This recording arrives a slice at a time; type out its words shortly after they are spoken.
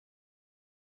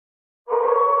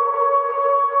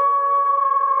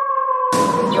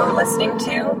You're listening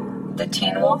to the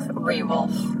Teen Wolf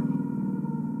Rewolf.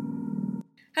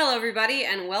 Hello, everybody,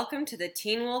 and welcome to the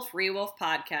Teen Wolf Rewolf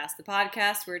podcast, the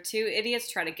podcast where two idiots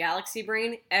try to galaxy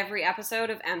brain every episode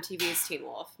of MTV's Teen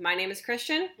Wolf. My name is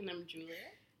Christian. And I'm Julia.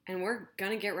 And we're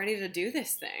gonna get ready to do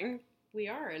this thing. We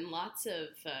are, and lots of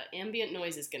ambient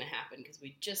noise is going to happen because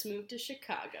we just moved to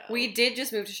Chicago. We did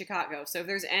just move to Chicago, so if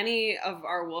there's any of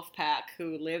our wolf pack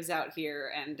who lives out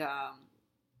here and,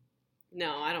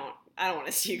 no, I don't want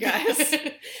to see you guys.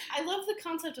 I love the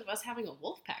concept of us having a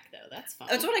wolf pack, though. That's fun.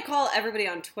 That's what I call everybody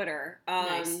on Twitter.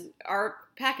 Nice. Our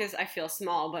pack is, I feel,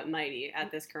 small but mighty at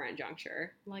this current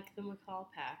juncture. Like the McCall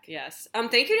pack. Yes.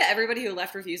 Thank you to everybody who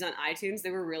left reviews on iTunes.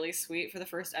 They were really sweet for the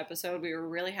first episode. We were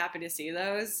really happy to see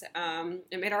those.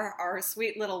 It made our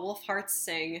sweet little wolf hearts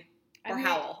sing or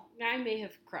howl. I may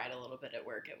have cried a little bit at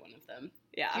work at one of them.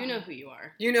 Yeah. You know who you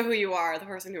are. You know who you are. The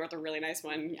person who wrote the really nice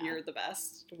one. Yeah. You're the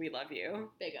best. We love you.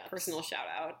 Big ups. Personal shout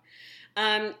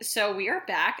out. So we are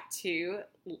back to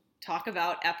talk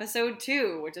about episode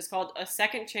 2, which is called A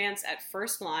Second Chance at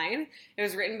First Line. It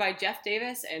was written by Jeff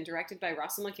Davis and directed by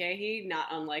Russell Mulcahy, not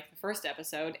unlike the first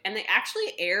episode. And they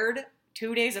actually aired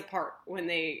 2 days apart when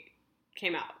they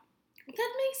came out. That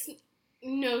makes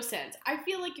no sense. I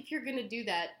feel like if you're going to do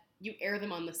that, you air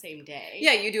them on the same day.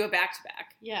 Yeah, you do a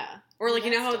back-to-back. Yeah. Or like,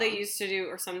 you know how That's they dumb. used to do,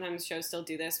 or sometimes shows still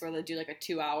do this, where they do like a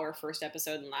 2-hour first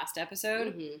episode and last episode?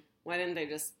 Mm-hmm. Why didn't they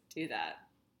just do that?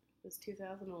 It was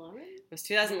 2011? It was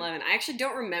 2011. I actually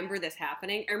don't remember this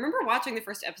happening. I remember watching the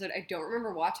first episode. I don't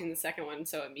remember watching the second one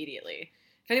so immediately.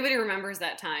 If anybody remembers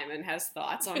that time and has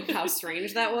thoughts on how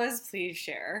strange that was, please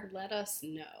share. Let us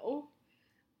know.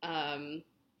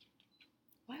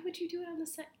 Why would you do it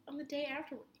on the day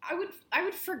after? I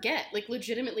would forget, like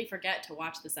legitimately forget to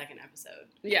watch the second episode.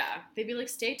 Yeah. They'd be like,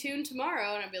 "Stay tuned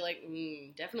tomorrow," and I'd be like,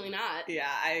 "Definitely not." Yeah,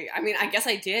 I mean, I guess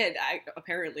I did,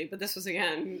 apparently, but this was,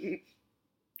 again,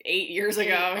 8 years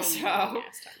ago, so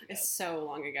it's so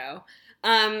long ago.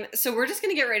 So we're just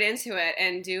going to get right into it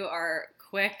and do our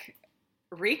quick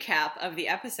recap of the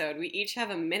episode. We each have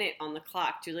a minute on the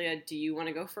clock. Julia, do you want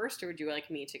to go first, or would you like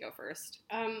me to go first?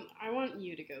 I want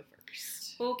you to go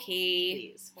first. Okay.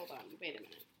 Please, hold on. Wait a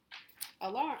minute.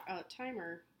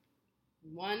 Timer.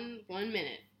 1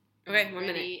 minute. Okay, 1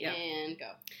 Ready, minute. Yep. And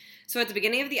go. So at the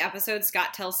beginning of the episode,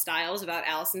 Scott tells Stiles about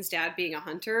Allison's dad being a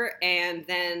hunter, and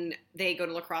then they go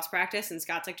to lacrosse practice, and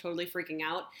Scott's like totally freaking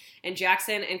out. And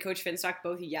Jackson and Coach Finstock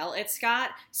both yell at Scott,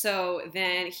 so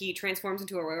then he transforms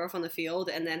into a werewolf on the field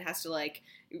and then has to like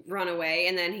run away.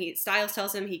 And then Stiles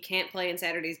tells him he can't play in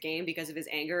Saturday's game because of his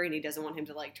anger, and he doesn't want him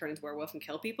to like turn into a werewolf and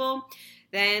kill people.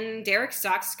 Then Derek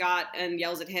stalks Scott and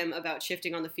yells at him about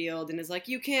shifting on the field and is like,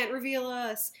 "You can't reveal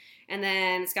us." And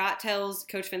then Scott tells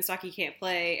Coach Finstock he can't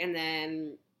play, and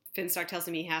then Finstock tells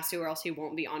him he has to or else he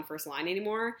won't be on first line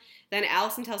anymore. Then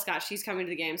Allison tells Scott she's coming to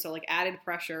the game, so like added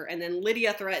pressure. And then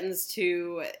Lydia threatens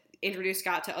to introduce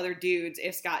Scott to other dudes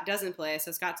if Scott doesn't play.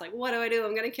 So Scott's like, "What do I do?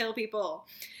 I'm going to kill people."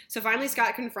 So finally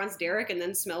Scott confronts Derek and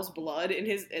then smells blood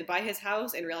by his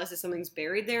house and realizes something's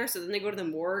buried there. So then they go to the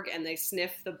morgue and they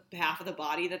sniff the half of the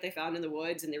body that they found in the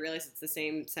woods, and they realize it's the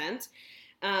same scent.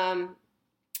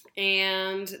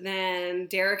 And then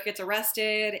Derek gets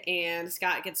arrested, and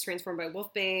Scott gets transformed by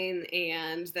Wolfbane,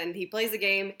 and then he plays the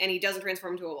game, and he doesn't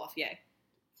transform into a wolf. Yay.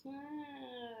 Wow.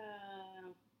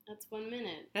 That's 1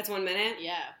 minute. That's 1 minute?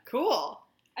 Yeah. Cool.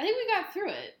 I think we got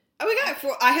through it. Oh, we got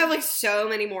 4. I have, like, so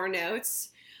many more notes,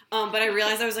 but I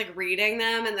realized I was, like, reading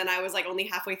them, and then I was, like, only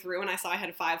halfway through, and I saw I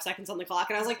had 5 seconds on the clock,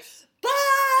 and I was like,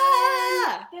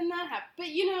 bah! Then that happened. But,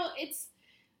 you know,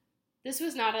 this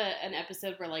was not an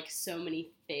episode where, like, so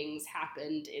many things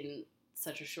happened in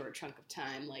such a short chunk of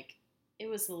time. Like, it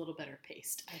was a little better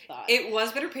paced, I thought. It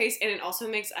was better paced, and it also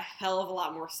makes a hell of a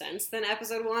lot more sense than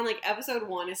episode 1. Like, episode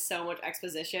 1 is so much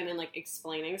exposition and, like,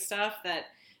 explaining stuff that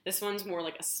this one's more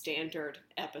like a standard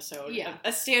episode. Yeah.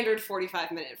 A standard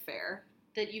 45-minute fare.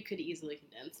 That you could easily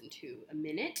condense into a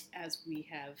minute, as we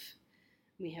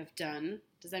have done.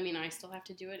 Does that mean I still have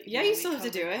to do it? Yeah, you still have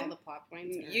to do All it. the plot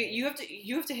points. You have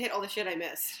to hit all the shit I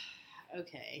missed.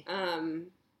 Okay.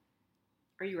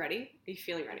 Are you ready? Are you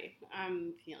feeling ready?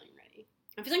 I'm feeling ready.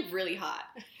 I'm feeling really hot.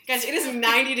 Guys, it is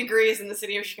 90 degrees in the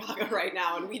city of Chicago right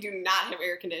now, and we do not have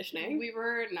air conditioning. We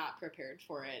were not prepared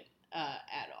for it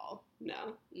at all.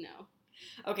 No.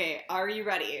 Okay, are you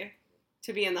ready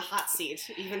to be in the hot seat,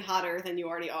 even hotter than you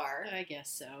already are? I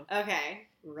guess so. Okay,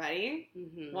 ready?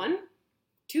 Mm-hmm. 1,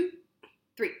 2,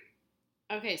 3.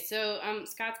 Okay, so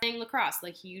Scott's playing lacrosse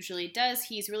like he usually does.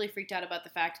 He's really freaked out about the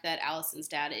fact that Allison's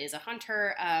dad is a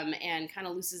hunter and kind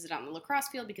of loses it on the lacrosse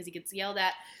field because he gets yelled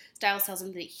at. Stiles tells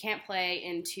him that he can't play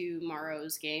in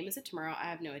tomorrow's game. Is it tomorrow? I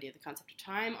have no idea the concept of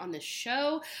time on this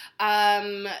show.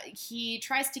 He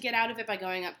tries to get out of it by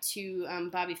going up to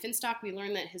Bobby Finstock. We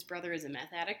learn that his brother is a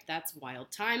meth addict. That's wild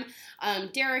time.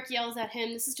 Derek yells at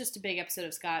him. This is just a big episode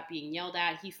of Scott being yelled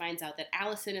at. He finds out that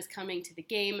Allison is coming to the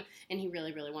game, and he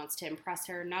really, really wants to impress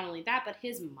her. Not only that, but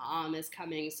his mom is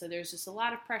coming, so there's just a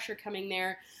lot of pressure coming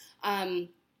there.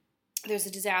 There's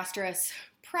a disastrous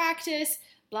practice,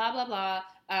 blah, blah, blah.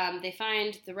 They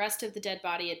find the rest of the dead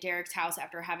body at Derek's house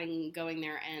after going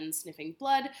there and sniffing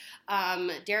blood.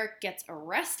 Derek gets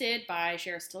arrested by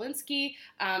Sheriff Stilinski,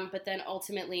 but then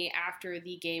ultimately after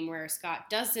the game where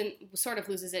Scott sort of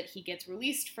loses it, he gets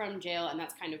released from jail, and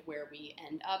that's kind of where we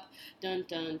end up. Dun,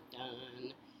 dun,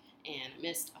 dun. And I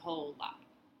missed a whole lot.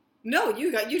 No,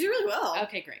 you did really well.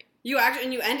 Okay, great. You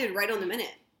ended right on the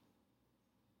minute.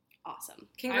 Awesome.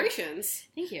 Congratulations.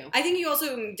 Thank you. I think you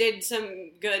also did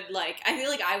some good, I feel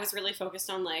like I was really focused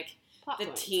on, Plot the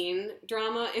points. Teen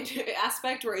drama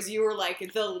aspect, whereas you were,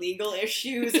 the legal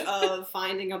issues of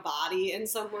finding a body in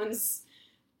someone's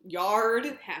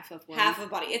yard. Half of Half a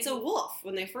body. It's a wolf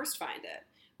when they first find it,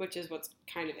 which is what's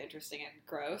kind of interesting and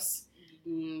gross.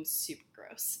 Super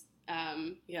gross.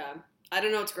 Yeah. I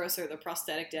don't know what's grosser, the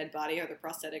prosthetic dead body or the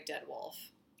prosthetic dead wolf.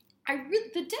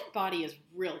 The dead body is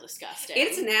real disgusting.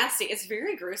 It's nasty. It's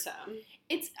very gruesome.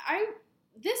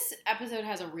 This episode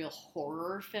has a real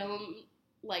horror film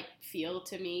feel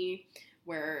to me,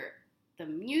 where the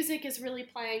music is really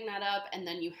playing that up, and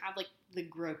then you have the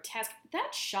grotesque.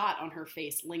 That shot on her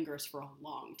face lingers for a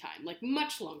long time,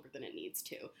 much longer than it needs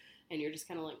to, and you're just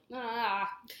kind of ah.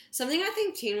 Something I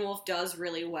think Teen Wolf does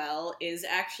really well is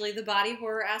actually the body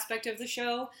horror aspect of the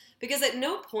show, because at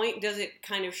no point does it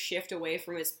kind of shift away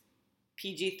from its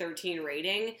PG-13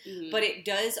 rating, but it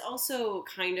does also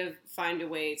kind of find a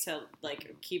way to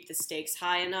keep the stakes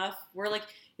high enough where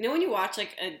when you watch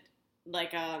a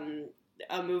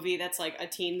movie that's a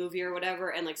teen movie or whatever,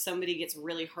 and somebody gets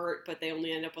really hurt but they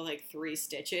only end up with 3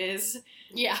 stitches,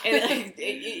 yeah, and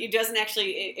it doesn't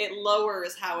actually it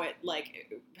lowers how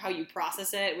you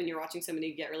process it when you're watching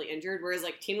somebody get really injured, whereas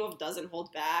Teen Wolf doesn't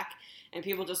hold back and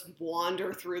people just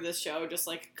wander through this show just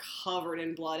covered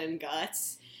in blood and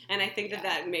guts. And I think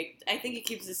I think it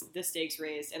keeps the stakes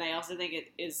raised, and I also think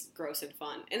it is gross and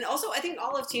fun. And also, I think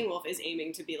all of Teen Wolf is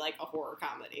aiming to be a horror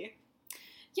comedy.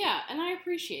 Yeah, and I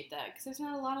appreciate that, because there's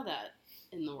not a lot of that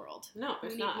in the world. No,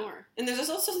 there's not. More. And there's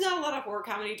also not a lot of horror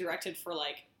comedy directed for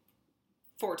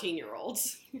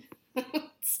 14-year-olds.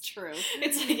 It's true.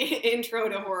 It's intro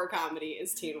to horror comedy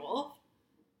is Teen Wolf.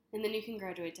 And then you can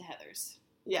graduate to Heathers.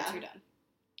 Yeah. Once you're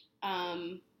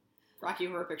done. Rocky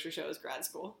Horror Picture Show is grad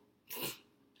school.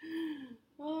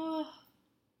 Oh.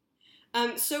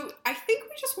 So I think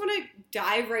we just want to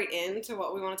dive right into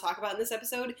what we want to talk about in this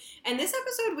episode. And this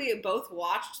episode we both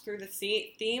watched through the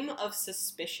theme of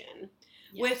suspicion,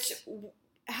 Yes. which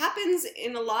happens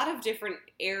in a lot of different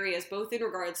areas, both in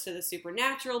regards to the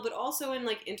supernatural, but also in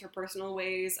interpersonal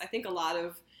ways. I think a lot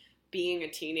of being a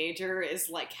teenager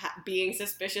is being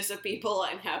suspicious of people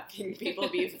and having people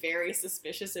be very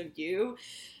suspicious of you.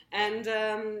 And,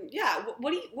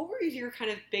 what were your kind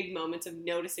of big moments of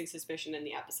noticing suspicion in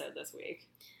the episode this week?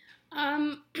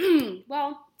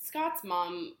 Well, Scott's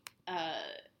mom,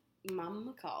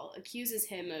 Mama McCall, accuses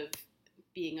him of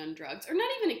being on drugs. Or not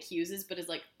even accuses, but is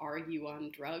are you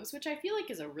on drugs? Which I feel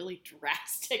is a really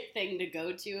drastic thing to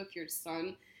go to if your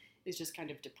son is just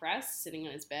kind of depressed, sitting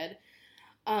on his bed.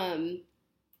 And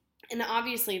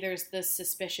obviously there's this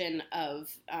suspicion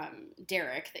of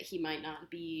Derek that he might not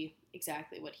be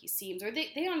exactly what he seems, or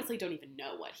they honestly don't even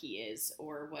know what he is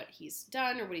or what he's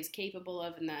done or what he's capable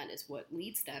of, and that is what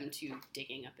leads them to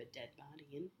digging up a dead body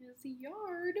in his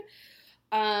yard.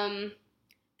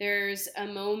 There's a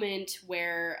moment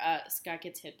where Scott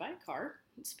gets hit by a car,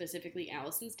 specifically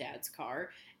Allison's dad's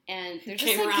car, and they're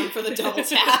just came around for the double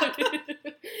tap.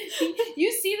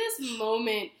 You see this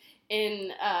moment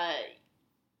in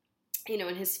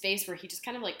in his face where he just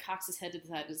kind of cocks his head to the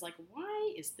side and is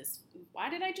why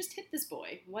did I just hit this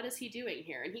boy? What is he doing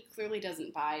here? And he clearly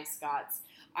doesn't buy Scott's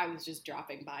I was just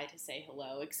dropping by to say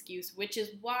hello excuse, which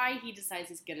is why he decides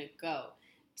he's going to go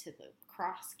to the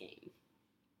cross game.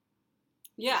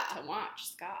 Yeah. To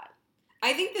watch Scott.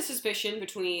 I think the suspicion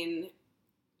between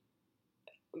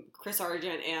Chris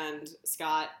Argent and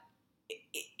Scott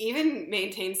even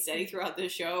maintains steady throughout the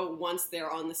show once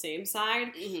they're on the same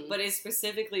side, but is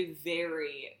specifically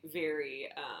very, very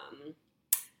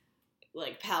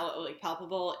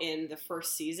palpable in the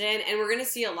first season, and we're gonna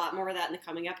see a lot more of that in the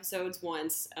coming episodes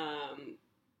once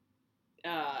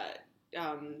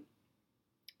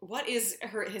what is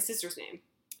his sister's name?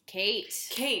 Kate.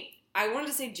 I wanted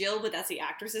to say Jill, but that's the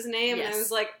actress's name. Yes. And I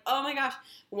was like, oh my gosh.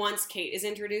 Once Kate is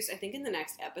introduced, I think in the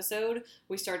next episode,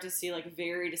 we start to see, like,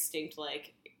 very distinct,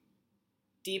 like,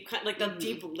 deep, like, the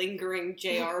deep, lingering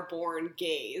J.R. Bourne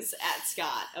gaze at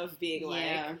Scott of being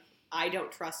like, I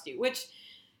don't trust you. Which,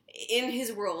 in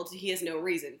his world, he has no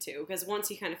reason to. Because once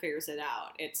he kind of figures it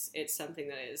out, it's something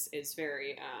that is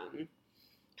very,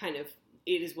 kind of,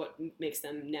 it is what makes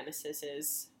them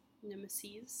nemesises.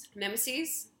 Nemesis.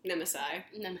 Nemesis? Nemesi.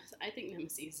 I think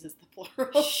nemesis is the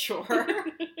plural. Sure.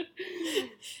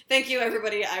 Thank you,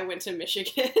 everybody. I went to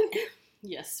Michigan.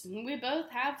 Yes, we both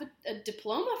have a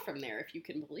diploma from there, if you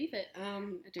can believe it.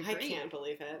 I can't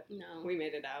believe it. No. We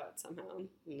made it out somehow.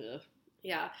 Ugh.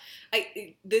 Yeah.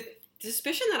 The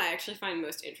suspicion that I actually find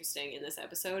most interesting in this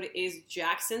episode is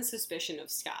Jackson's suspicion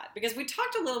of Scott. Because we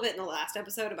talked a little bit in the last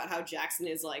episode about how Jackson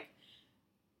is, like,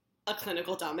 a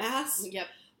clinical dumbass. Yep.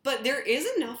 But there is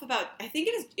enough about, I think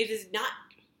it is not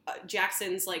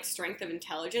Jackson's, like, strength of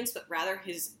intelligence, but rather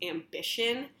his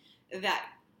ambition that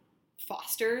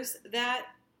fosters that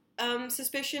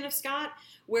suspicion of Scott,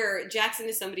 where Jackson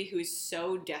is somebody who is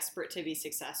so desperate to be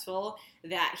successful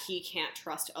that he can't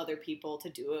trust other people to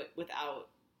do it without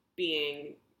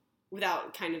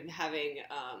kind of having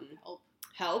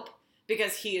help,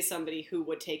 because he is somebody who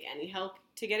would take any help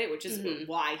to get it, which is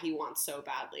why he wants so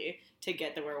badly to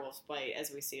get the werewolf bite,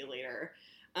 as we see later.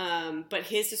 But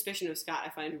his suspicion of Scott I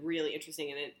find really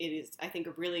interesting, and it is, I think,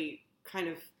 a really kind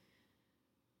of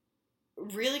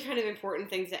important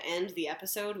thing to end the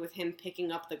episode with him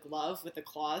picking up the glove with the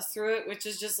claws through it, which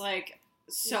is just, like,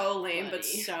 so lame, but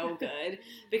so good,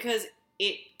 because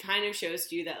it kind of shows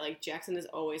to you that, like, Jackson is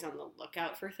always on the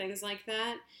lookout for things like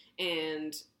that,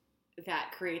 and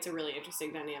that creates a really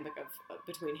interesting dynamic of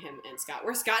between him and Scott,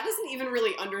 where Scott doesn't even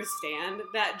really understand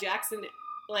that Jackson,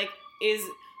 like, is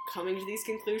coming to these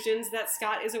conclusions that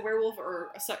Scott is a werewolf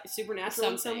or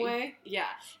supernatural in some way. Yeah.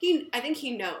 I think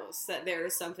he knows that there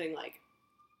is something, like,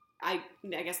 I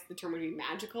guess the term would be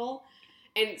magical.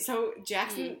 And so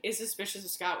Jackson is suspicious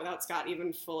of Scott without Scott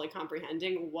even fully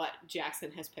comprehending what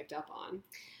Jackson has picked up on.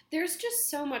 There's just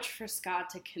so much for Scott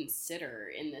to consider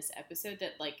in this episode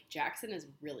that, like, Jackson is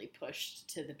really pushed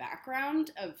to the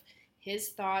background of his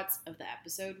thoughts of the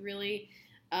episode, really.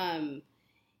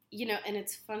 You know, and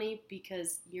it's funny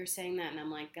because you're saying that and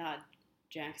I'm like, God,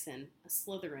 Jackson, a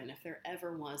Slytherin, if there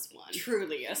ever was one.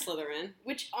 Truly a Slytherin.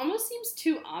 Which almost seems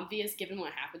too obvious given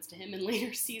what happens to him in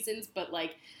later seasons, but,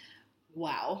 like,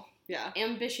 wow. Yeah.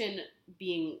 Ambition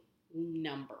being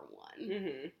number one.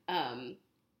 Mm-hmm.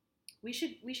 We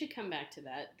should come back to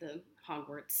that, the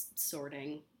Hogwarts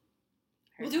sorting.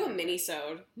 We'll do a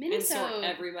mini-sode. And sort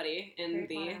everybody in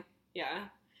the... Yeah.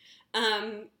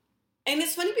 And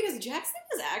it's funny because Jackson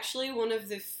is actually one of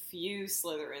the few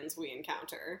Slytherins we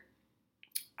encounter.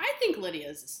 I think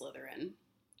Lydia's a Slytherin.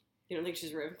 You don't think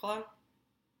she's a Ravenclaw?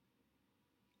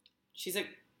 She's a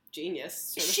genius.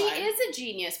 Certified. She is a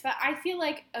genius, but I feel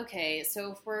like, okay,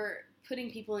 so if we're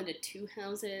putting people into two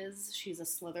houses, she's a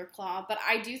Slytherclaw, but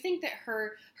I do think that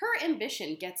her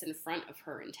ambition gets in front of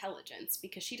her intelligence,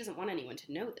 because she doesn't want anyone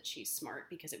to know that she's smart,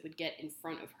 because it would get in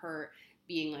front of her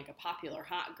being, like, a popular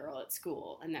hot girl at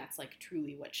school, and that's, like,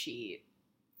 truly what she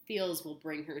feels will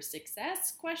bring her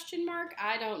success, ?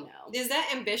 I don't know. Is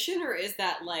that ambition, or is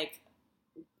that, like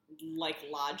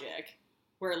logic,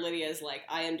 where Lydia's like,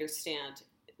 I understand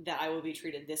that I will be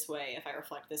treated this way if I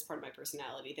reflect this part of my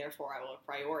personality, therefore I will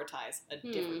prioritize a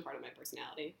different part of my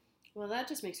personality. Well, that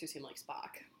just makes her seem like Spock.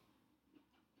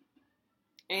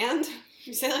 And?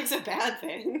 You say like it's a bad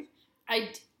thing.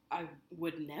 I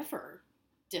would never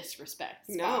disrespect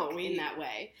Spock in that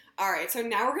way. Alright, so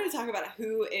now we're going to talk about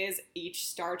who is each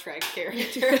Star Trek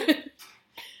character.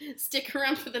 Stick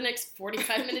around for the next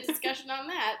 45-minute discussion on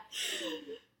that.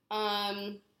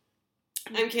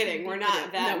 I'm kidding. We're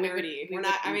not that nerdy. We're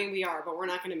not. I mean, we are, but we're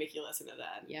not going to make you listen to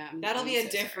that. Yeah, that'll be a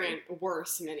different,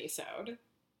 worse mini-sode.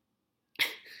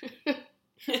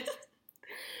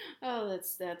 Oh,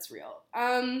 that's real.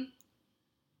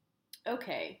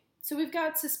 Okay, so we've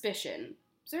got suspicion.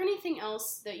 Is there anything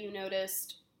else that you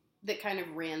noticed that kind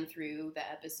of ran through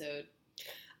the episode?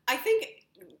 I think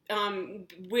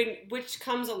which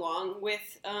comes along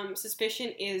with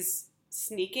suspicion is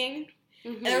sneaking.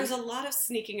 Mm-hmm. And there was a lot of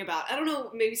sneaking about. I don't know,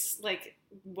 maybe like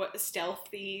what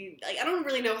stealthy. Like I don't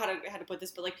really know how to put this,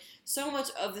 but like so much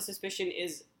of the suspicion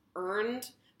is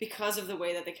earned because of the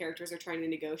way that the characters are trying to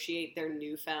negotiate their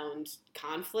newfound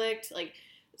conflict. Like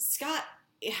Scott,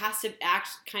 it has to act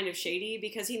kind of shady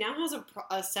because he now has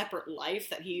a separate life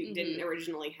that he didn't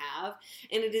originally have,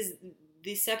 and it is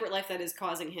the separate life that is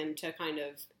causing him to kind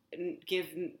of give,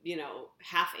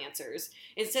 half answers.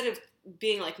 Instead of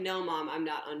being like, no, Mom, I'm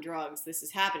not on drugs. This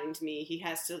is happening to me. He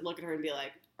has to look at her and be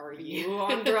like, are you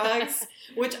on drugs?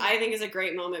 Which I think is a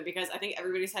great moment, because I think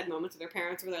everybody's had moments with their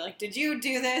parents where they're like, did you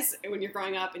do this when you're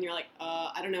growing up? And you're like,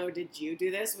 I don't know, did you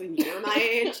do this when you were my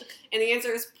age? And the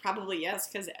answer is probably yes,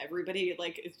 because everybody,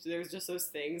 like, there's just those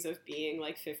things of being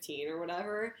like 15 or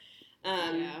whatever.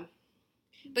 Yeah.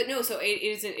 But no, so it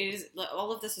is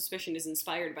all of the suspicion is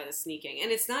inspired by the sneaking.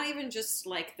 And it's not even just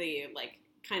like the, like,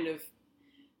 kind of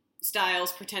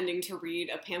Styles pretending to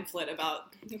read a pamphlet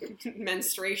about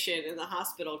menstruation in the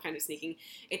hospital kind of sneaking.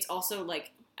 It's also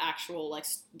like actual like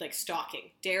stalking.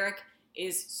 Derek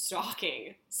is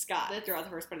stalking Scott throughout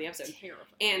the first part of the episode. Terrifying.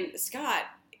 And Scott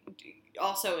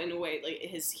also, in a way, like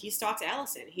he stalks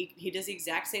Allison. He does the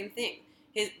exact same thing.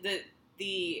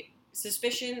 The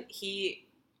suspicion he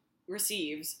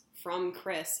receives from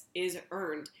Chris is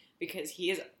earned because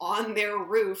he is on their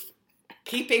roof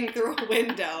peeping through a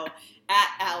window at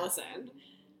Allison.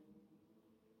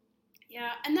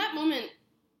 Yeah, and that moment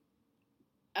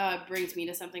brings me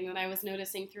to something that I was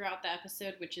noticing throughout the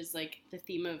episode, which is like the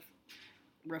theme of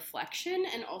reflection,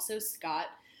 and also Scott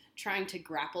trying to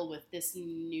grapple with this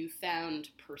newfound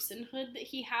personhood that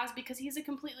he has, because he's a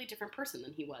completely different person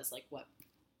than he was, like,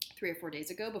 3 or 4 days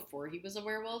ago before he was a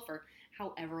werewolf, or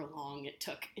however long it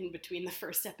took in between the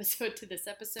first episode to this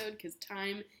episode, because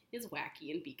time is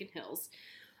wacky in Beacon Hills.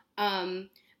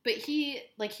 But he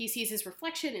sees his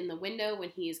reflection in the window when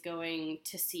he's going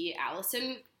to see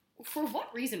Allison. For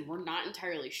what reason, we're not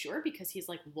entirely sure, because he's,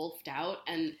 like, wolfed out,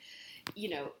 and,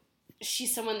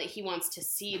 she's someone that he wants to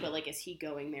see, but, like, is he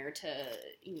going there to,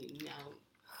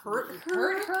 hurt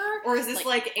her? Or is this,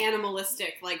 like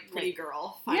animalistic, like, pretty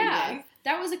girl finding? Yeah,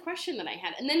 that was a question that I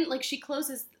had. And then, like, she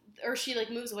closes, or she,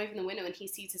 like, moves away from the window, and he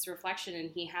sees his reflection,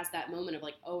 and he has that moment of,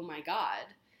 like, oh my God,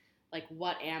 like,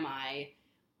 what am I?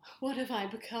 What have I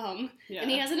become? Yeah. And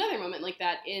he has another moment like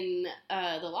that in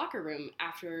the locker room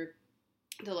after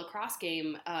the lacrosse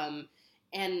game.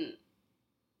 And,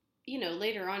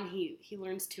 later on he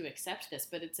learns to accept this,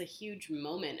 but it's a huge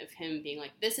moment of him being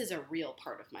like, this is a real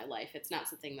part of my life. It's not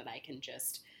something that I can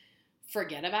just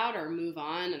forget about or move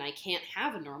on, and I can't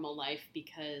have a normal life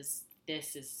because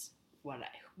this is who I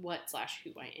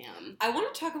am. I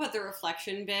want to talk about the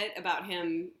reflection bit, about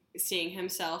him seeing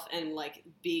himself and, like,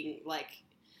 being, like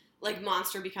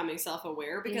Monster becoming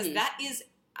self-aware, because that is,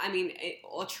 I mean,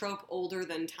 a trope older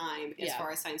than time as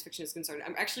far as science fiction is concerned.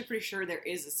 I'm actually pretty sure there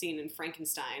is a scene in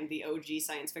Frankenstein, the OG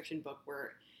science fiction book,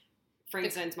 where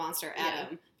Frankenstein's monster,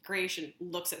 Adam, creation,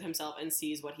 looks at himself and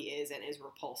sees what he is and is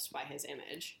repulsed by his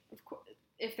image. Of course.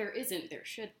 If there isn't, there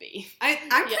should be. I'm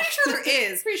pretty sure there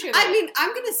is. Pretty sure I mean,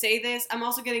 I'm going to say this. I'm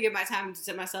also going to give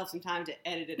myself some time to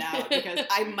edit it out, because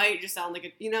I might just sound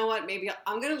like you know what? Maybe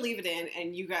I'm going to leave it in,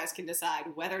 and you guys can decide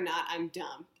whether or not I'm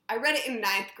dumb. I read it in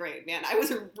 9th grade, man. I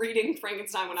was reading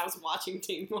Frankenstein when I was watching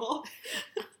Teen Wolf.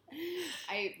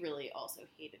 I really also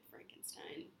hated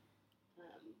Frankenstein.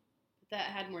 That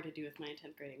had more to do with my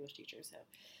 10th grade English teacher. So,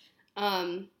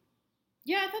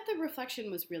 yeah, I thought the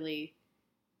reflection was really,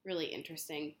 really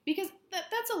interesting, because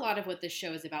that's a lot of what this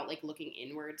show is about, like, looking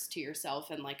inwards to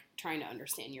yourself and, like, trying to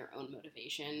understand your own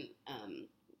motivation,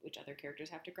 which other characters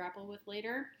have to grapple with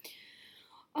later.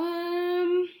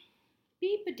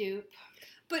 Beep-a-doop.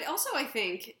 But also, I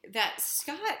think that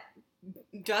Scott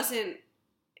doesn't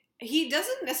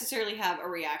necessarily have a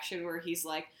reaction where he's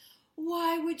like,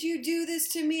 why would you do this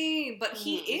to me? But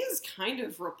he is kind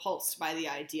of repulsed by the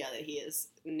idea that he is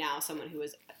now someone who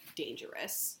is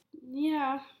dangerous.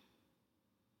 Yeah.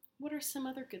 What are some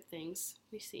other good things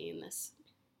we see in this?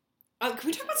 Can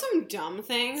we talk about some dumb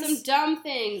things? Some dumb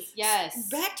things, yes.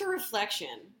 Back to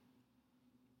reflection.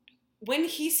 When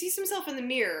he sees himself in the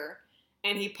mirror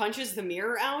and he punches the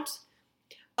mirror out,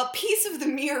 a piece of the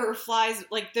mirror flies,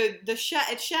 like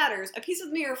it shatters. A piece of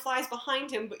the mirror flies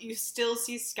behind him, but you still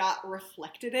see Scott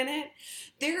reflected in it.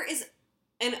 There is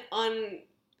an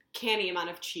uncanny amount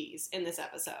of cheese in this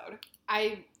episode.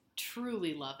 I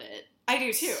truly love it. I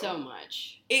do too. So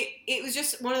much. It was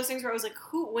just one of those things where I was like,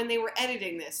 when they were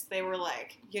editing this, they were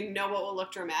like, you know what will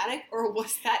look dramatic? Or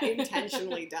was that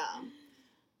intentionally dumb?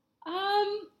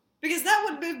 Because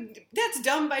that's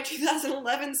dumb by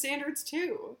 2011 standards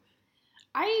too.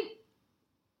 I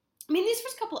mean, these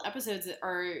first couple episodes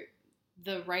are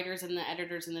the writers and the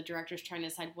editors and the directors trying to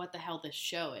decide what the hell this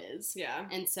show is. Yeah.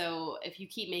 And so if you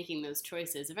keep making those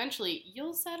choices, eventually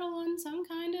you'll settle on some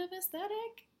kind of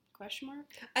aesthetic? Question mark.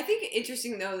 I think it's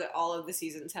interesting, though, that all of the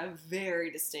seasons have very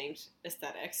distinct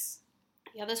aesthetics.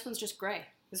 Yeah, this one's just gray.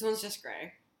 This one's just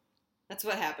gray. That's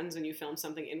what happens when you film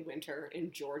something in winter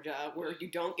in Georgia, where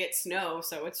you don't get snow,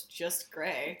 so it's just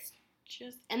gray.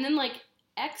 And then like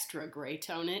extra gray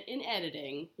tone it in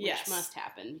editing, which Yes. must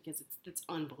happen because it's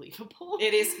unbelievable.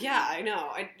 It is, yeah, I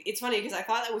know. It's funny because I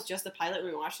thought that was just the pilot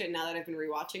when we watched it, and now that I've been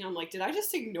rewatching, I'm like, did I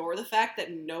just ignore the fact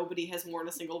that nobody has worn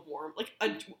a single warm, like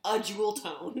a jewel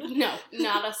tone? No,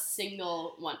 not a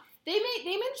single one. They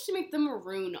managed to make the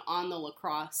maroon on the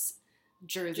lacrosse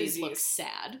jerseys look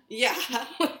sad. Yeah.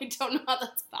 I don't know how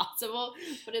that's possible,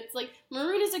 but it's like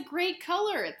maroon is a great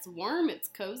color. It's warm, it's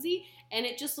cozy, and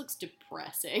it just looks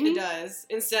depressing. It does.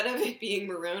 Instead of it being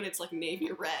maroon, it's like navy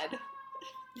red.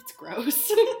 It's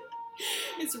gross.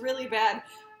 It's really bad.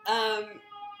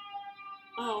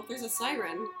 Oh, there's a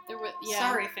siren. There was, yeah.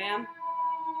 Sorry, fam.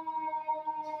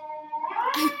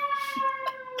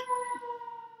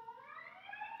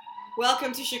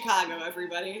 Welcome to Chicago,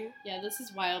 everybody. Yeah, this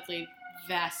is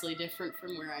vastly different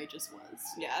from where I just was.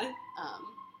 Yeah.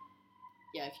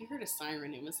 Yeah, if you heard a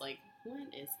siren, it was like, what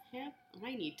is happening?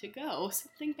 I need to go.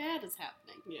 Something bad is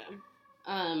happening. Yeah.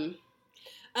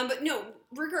 But no,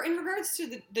 in regards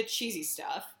to the cheesy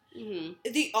stuff, mhm.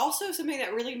 also something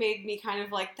that really made me kind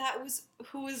of like,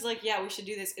 who was like, yeah, we should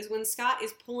do this, is when Scott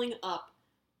is pulling up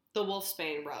the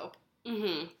wolfsbane rope.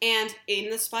 Mhm. And in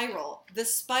the spiral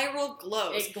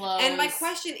glows. It glows. And my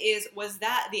question is, was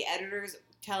that the editors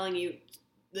telling you,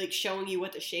 like, showing you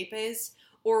what the shape is?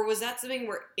 Or was that something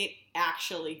where it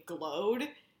actually glowed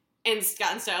and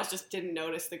Scott and Styles just didn't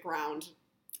notice the ground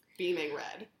beaming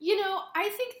red? You know, I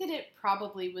think that it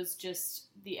probably was just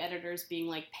the editors being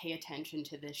like, pay attention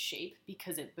to this shape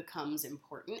because it becomes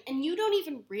important. And you don't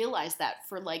even realize that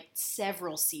for like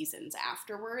several seasons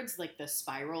afterwards, like the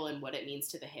spiral and what it means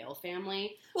to the Hale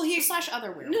family. Well, slash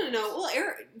other werewolves. No.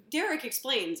 Well, Derek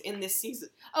explains in this season.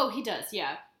 Oh, he does,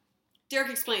 yeah. Derek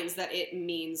explains that it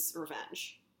means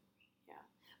revenge.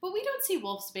 But we don't see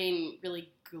Wolfsbane really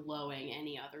glowing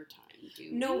any other time, do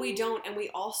we? No, we don't, and we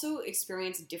also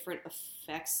experience different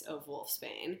effects of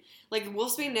Wolfsbane. Like,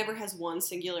 Wolfsbane never has one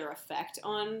singular effect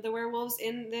on the werewolves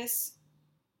in this.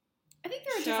 I think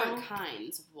there are show. different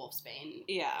kinds of Wolfsbane.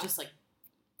 Yeah. Just like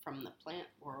from the plant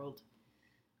world.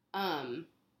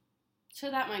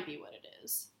 So that might be what it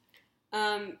is.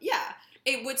 Yeah.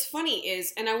 What's funny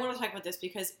is, and I want to talk about this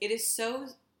because it is so,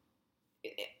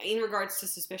 in regards to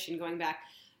suspicion, going back,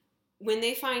 when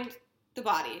they find the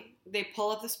body, they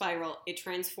pull up the spiral, it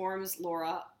transforms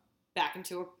Laura back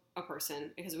into a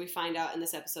person, because we find out in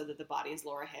this episode that the body is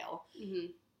Laura Hale. Mm-hmm.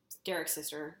 Derek's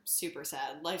sister. Super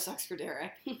sad. Life sucks for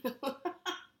Derek.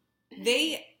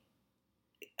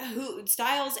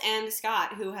 Styles and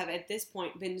Scott, who have at this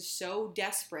point been so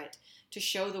desperate to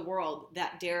show the world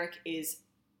that Derek is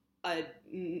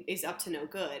up to no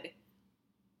good,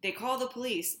 they call the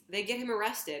police, they get him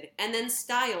arrested, and then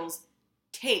Styles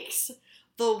takes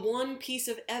the one piece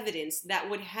of evidence that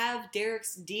would have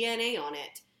Derek's DNA on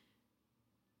it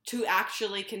to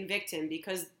actually convict him,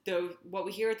 because what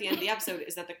we hear at the end of the episode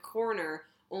is that the coroner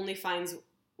only finds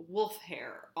wolf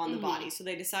hair on the body, so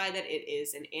they decide that it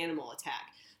is an animal attack.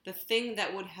 The thing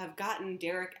that would have gotten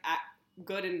Derek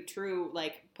good and true,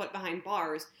 like, put behind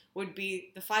bars, would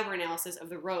be the fiber analysis of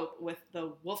the rope with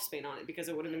the wolfsbane on it, because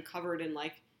it would have been covered in,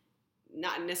 like,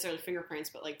 not necessarily fingerprints,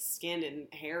 but, like, skin and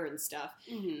hair and stuff.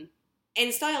 Mm-hmm.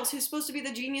 And Styles, who's supposed to be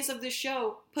the genius of this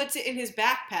show, puts it in his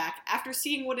backpack after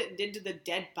seeing what it did to the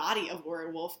dead body of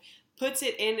Werewolf, puts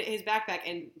it in his backpack,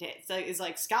 and is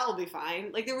like, Scott will be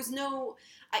fine. Like, there was no...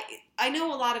 I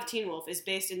know a lot of Teen Wolf is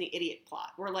based in the idiot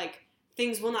plot, where, like,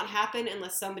 things will not happen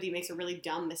unless somebody makes a really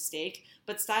dumb mistake,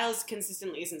 but Styles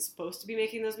consistently isn't supposed to be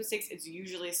making those mistakes. It's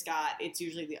usually Scott, it's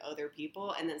usually the other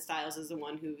people, and then Styles is the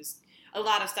one who's... A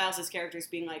lot of Styles' characters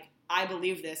being like, I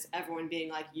believe this, everyone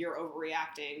being like, you're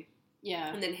overreacting.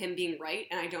 Yeah. And then him being right,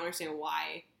 and I don't understand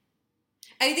why.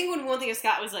 I think one thing of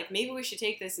Scott was like, maybe we should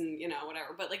take this and,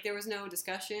 whatever, but, like, there was no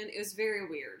discussion. It was very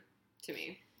weird to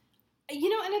me. You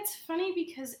know, and it's funny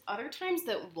because other times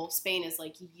that Wolfsbane is,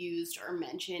 like, used or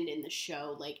mentioned in the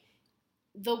show, like,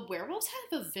 the werewolves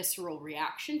have a visceral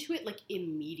reaction to it, like,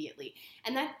 immediately.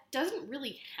 And that doesn't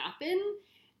really happen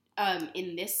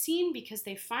in this scene, because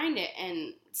they find it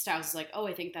and Styles is like, oh,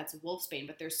 I think that's Wolfsbane,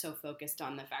 but they're so focused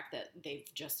on the fact that they've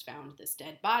just found this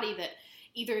dead body that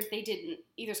either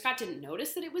Scott didn't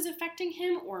notice that it was affecting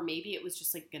him, or maybe it was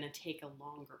just, like, gonna take a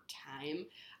longer time.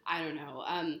 I don't know.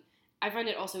 I find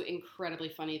it also incredibly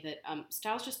funny that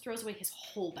Styles just throws away his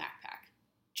whole backpack.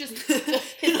 Just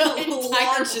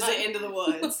launches it into the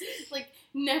woods. Like,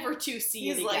 never to see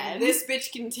it again. He's like, this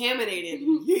bitch contaminated.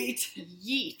 Yeet.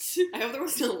 Yeet. I hope there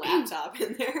was no laptop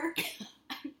in there.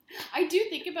 I do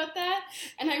think about that,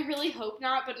 and I really hope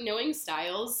not, but knowing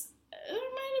Styles,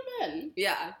 might have been.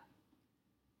 Yeah.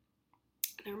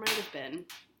 There might have been.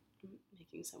 I'm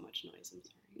making so much noise. I'm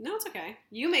sorry. No, it's okay.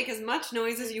 You make as much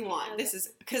noise as you want. This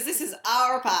is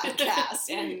our podcast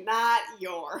and not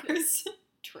yours.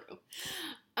 True.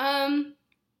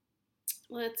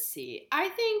 Let's see. I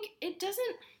think it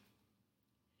doesn't.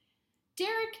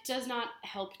 Derek does not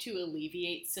help to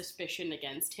alleviate suspicion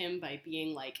against him by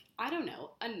being like, I don't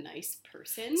know, a nice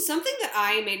person. Something that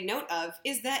I made note of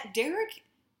is that Derek.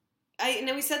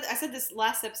 I said this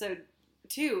last episode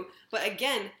too, but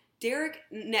again, Derek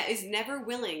is never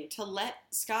willing to let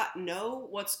Scott know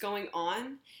what's going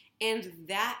on, and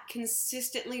that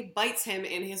consistently bites him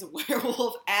in his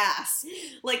werewolf ass.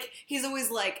 Like, he's always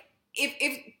like,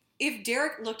 if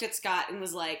Derek looked at Scott and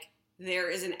was like, there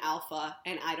is an alpha,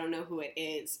 and I don't know who it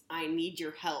is, I need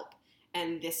your help,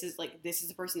 and this is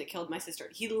the person that killed my sister,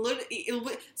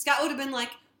 Scott would have been like,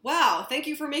 wow, thank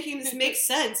you for making this make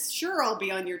sense. Sure, I'll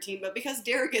be on your team. But because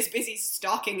Derek is busy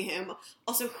stalking him,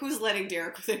 also, who's letting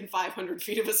Derek within 500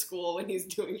 feet of a school when he's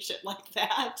doing shit like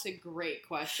that? That's a great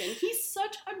question. He's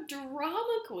such a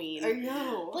drama queen. I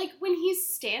know. Like, when he's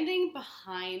standing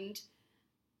behind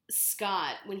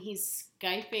Scott, when he's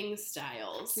Skyping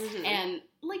Styles, and,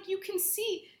 like, you can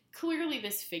see clearly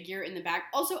this figure in the back.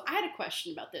 Also, I had a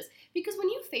question about this. Because when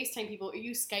you FaceTime people or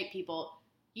you Skype people,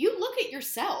 you look at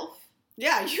yourself.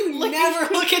 Yeah, you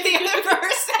never look at the other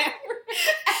person.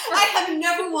 I have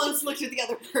never once looked at the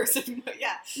other person, but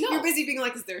yeah. No. You're busy being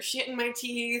like, is there shit in my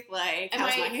teeth? Like,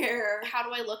 how's my hair? How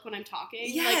do I look when I'm talking?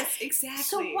 Yes, exactly.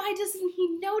 So why doesn't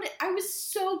he notice? I was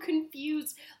so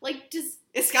confused. Like, is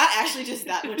Scott actually just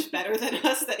that much better than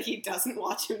us that he doesn't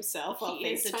watch himself on FaceTime?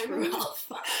 He is a true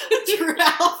alpha. True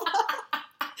alpha.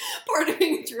 Part of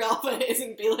being a true alpha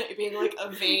isn't being like a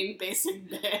vain, basic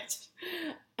bitch.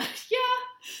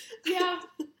 Yeah,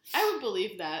 I would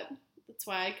believe that. That's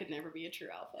why I could never be a true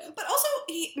alpha. But also,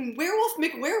 Werewolf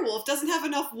McWerewolf doesn't have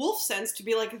enough wolf sense to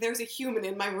be like, there's a human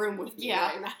in my room with me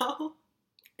right now.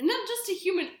 And not just a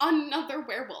human, another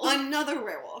werewolf. Another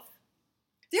werewolf.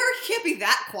 Derek can't be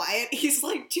that quiet. He's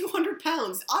like 200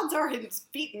 pounds. Odds are his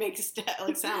feet make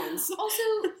sounds. Also,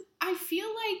 I feel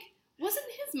like, wasn't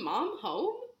his mom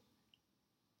home?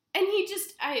 And he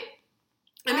just,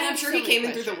 I'm sure he came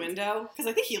in through the window, because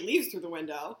I think he leaves through the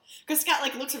window. Because Scott,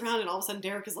 like, looks around and all of a sudden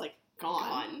Derek is, like,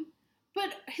 gone.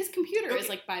 But his computer is,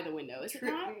 like, by the window, is it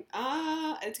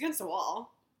not? It's against the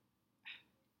wall.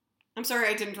 I'm sorry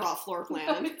I didn't draw a floor plan.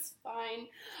 No, it's fine.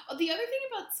 Oh, the other thing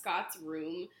about Scott's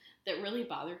room that really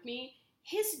bothered me,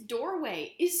 his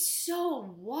doorway is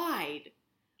so wide.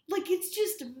 Like, it's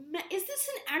just, is this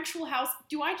an actual house?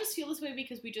 Do I just feel this way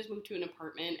because we just moved to an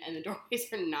apartment and the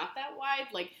doorways are not that wide?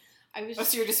 Like,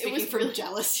 so you're just speaking from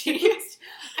jealousy?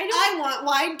 I want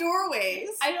wide doorways.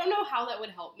 I don't know how that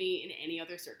would help me in any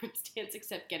other circumstance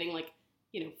except getting, like,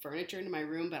 furniture into my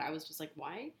room, but I was just like,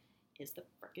 why is the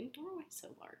frickin' doorway so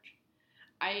large?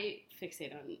 I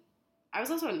fixate on... I was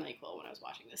also on NyQuil when I was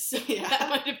watching this, so that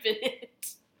might have been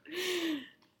it.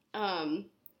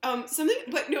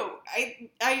 But no,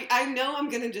 I know I'm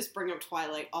gonna just bring up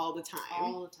Twilight all the time.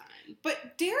 All the time.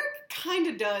 But Derek kind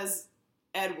of does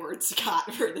Edward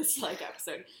Scott for this, like,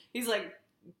 episode. He's, like,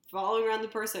 following around the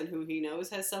person who he knows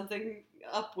has something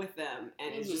up with them,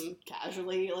 and is just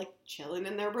casually, like, chilling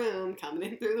in their room, coming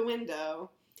in through the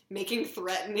window, making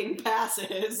threatening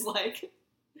passes, like...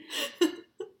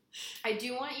 I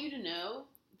do want you to know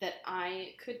that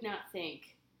I could not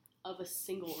think of a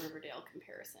single Riverdale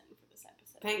comparison for this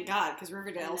episode. Thank God, because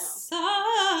Riverdale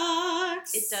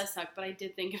sucks. It does suck, but I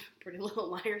did think of a Pretty Little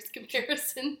Liars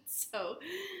comparison. So,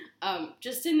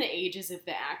 just in the ages of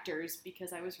the actors,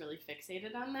 because I was really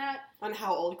fixated on that. On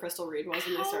how old Crystal Reed was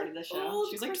when they started the show.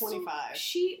 She was like 25.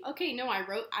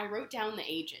 I wrote down the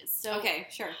ages. So, okay,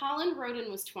 sure. Holland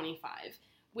Roden was 25,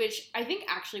 which I think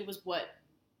actually was what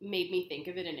made me think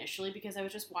of it initially, because I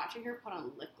was just watching her put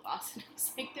on lip gloss, and I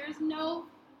was like, there's no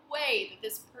way that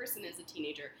this person is a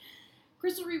teenager.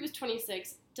 Crystal Reed was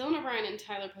 26, Dylan O'Brien and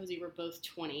Tyler Posey were both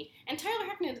 20, and Tyler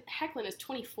Hoechlin is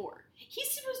 24. He's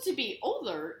supposed to be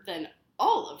older than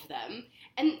all of them,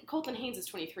 and Colton Haynes is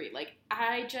 23. Like,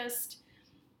 I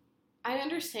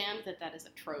understand that is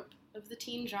a trope of the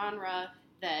teen genre,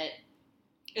 that...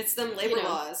 It's them labor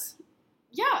laws.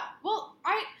 Yeah, well,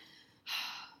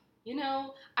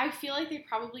 I feel like they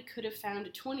probably could have found a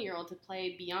 20-year-old to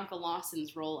play Bianca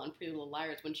Lawson's role on Pretty Little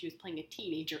Liars when she was playing a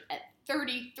teenager at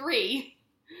 33.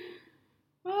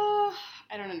 I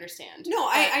don't understand. No,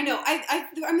 I know. I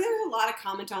mean, there's a lot of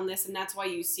comment on this, and that's why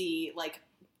you see, like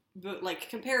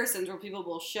comparisons where people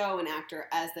will show an actor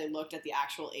as they looked at the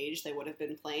actual age they would have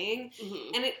been playing.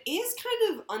 Mm-hmm. And it is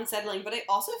kind of unsettling, but I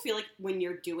also feel like when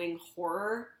you're doing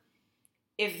horror,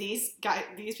 if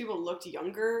these people looked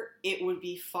younger, it would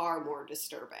be far more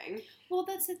disturbing. Well,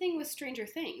 that's the thing with Stranger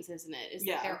Things, isn't it? Is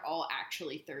that they're all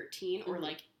actually 13, or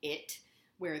like It,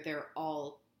 where they're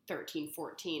all 13,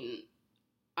 14.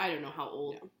 I don't know how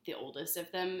old the oldest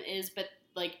of them is, but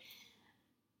like,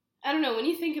 I don't know, when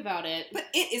you think about it. But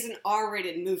It is an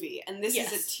R-rated movie, and this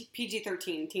is a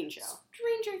PG-13 teen show.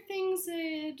 Stranger Things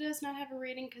does not have a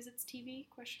rating because it's TV,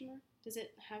 question mark. Does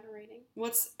it have a rating?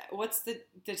 What's the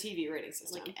TV rating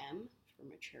system? Like M for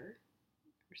mature?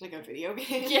 Like a video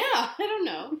game? Yeah, I don't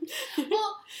know.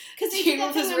 Well, because Teen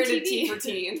Wolf is rated T for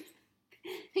teen.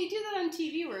 They do that on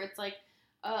TV where it's like,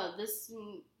 this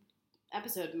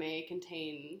episode may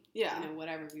contain,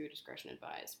 whatever viewer discretion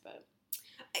advised, but...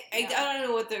 I don't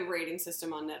know what the rating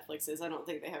system on Netflix is. I don't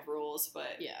think they have rules,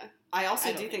 but I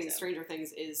also do think Stranger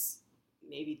Things is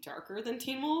maybe darker than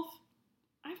Teen Wolf.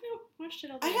 I've not watched it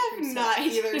all. I have not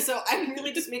either, so I'm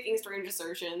really just making strange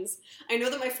assertions. I know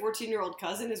that my 14-year-old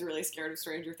cousin is really scared of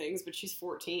Stranger Things, but she's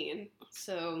 14.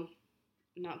 So,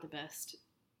 not the best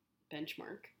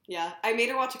benchmark. Yeah, I made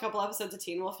her watch a couple episodes of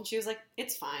Teen Wolf, and she was like,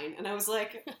 it's fine. And I was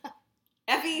like,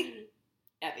 Effie,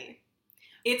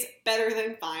 it's better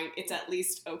than fine. It's at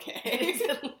least okay. It's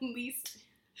at least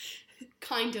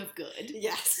kind of good.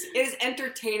 Yes, it is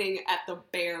entertaining at the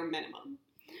bare minimum.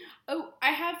 Oh, I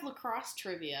have lacrosse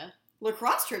trivia.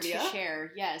 Lacrosse trivia? To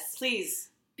share, yes. Please.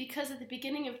 Because at the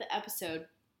beginning of the episode,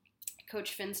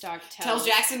 Coach Finstock tells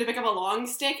Jackson to pick up a long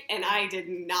stick, and I did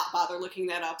not bother looking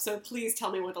that up, so please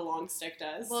tell me what the long stick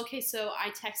does. Well, okay, so I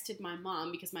texted my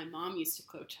mom, because my mom used to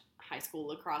coach high school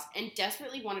lacrosse, and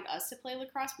desperately wanted us to play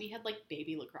lacrosse. We had, like,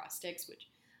 baby lacrosse sticks, which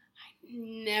I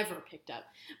never picked up.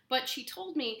 But she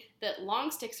told me that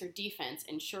long sticks are defense,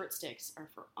 and short sticks are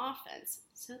for offense.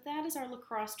 So that is our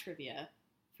lacrosse trivia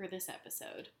for this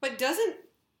episode. But doesn't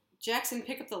Jackson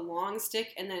pick up the long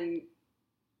stick and then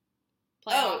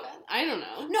play offense? I don't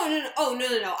know. No. Oh,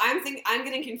 no. I'm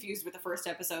getting confused with the first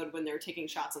episode when they're taking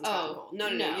shots on Scott and Cole.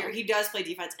 No. He does play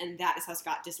defense, and that is how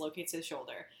Scott dislocates his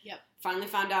shoulder. Yep. Finally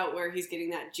found out where he's getting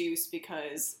that juice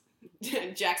because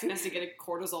Jackson has to get a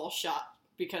cortisol shot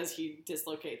because he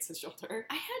dislocates his shoulder.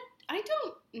 I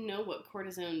don't know what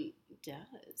cortisone does.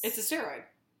 It's a steroid.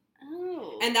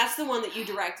 Oh. And that's the one that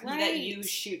you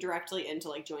shoot directly into,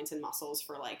 like, joints and muscles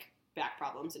for, like, back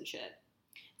problems and shit.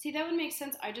 See, that would make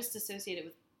sense. I just associate it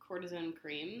with cortisone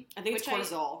cream. I think it's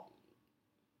cortisol.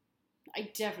 I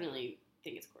definitely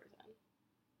think it's cortisone.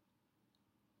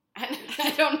 I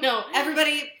don't know.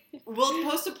 Everybody, we'll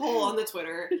post a poll on the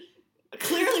Twitter.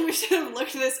 Clearly we should have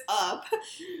looked this up,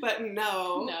 but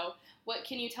no. No. What,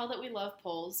 can you tell that we love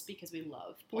polls? Because we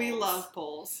love polls. We love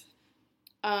polls.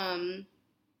 I'm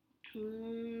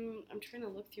trying to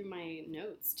look through my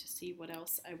notes to see what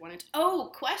else I wanted to...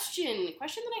 Oh, question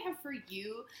that I have for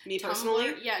you. Me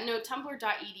personally? Yeah, no,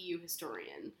 Tumblr.edu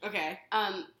historian. Okay.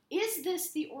 Is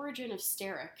this the origin of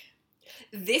Steric?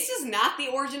 This is not the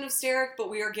origin of Steric, but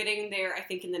we are getting there, I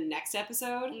think, in the next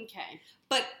episode. Okay.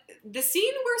 But the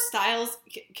scene where Styles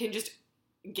can just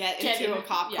get into a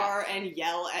cop car and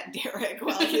yell at Derek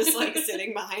while he's, like,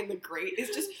 sitting behind the grate is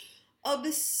just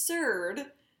absurd.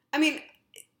 I mean...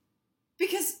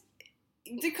 Because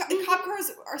the cop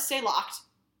cars stay locked.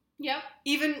 Yep.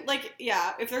 Even, like,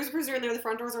 if there's a prisoner in there, the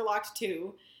front doors are locked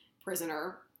too.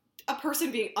 Prisoner. A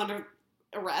person being under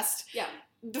arrest. Yeah.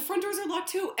 The front doors are locked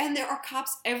too, and there are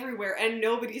cops everywhere, and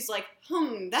nobody's like,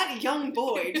 that young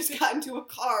boy just got into a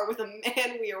car with a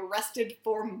man we arrested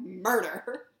for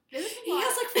murder. He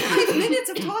has, like, 5 minutes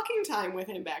of talking time with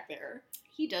him back there.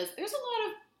 He does. There's a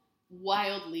lot of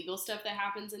wild legal stuff that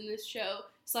happens in this show,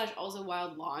 / also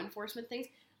wild law enforcement things.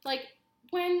 Like,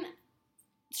 when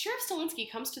Sheriff Stilinski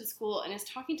comes to the school and is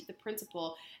talking to the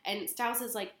principal, and Styles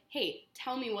is like, hey,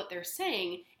 tell me what they're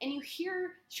saying, and you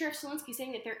hear Sheriff Stilinski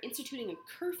saying that they're instituting a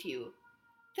curfew,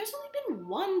 there's only been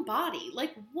one body.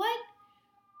 Like, what?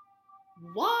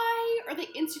 Why are they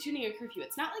instituting a curfew?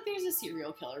 It's not like there's a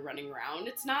serial killer running around.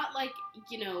 It's not like,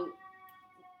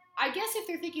 I guess if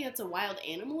they're thinking it's a wild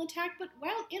animal attack, but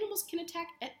wild animals can attack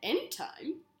at any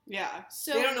time. Yeah.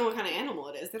 So they don't know what kind of animal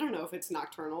it is. They don't know if it's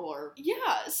nocturnal or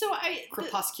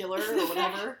crepuscular or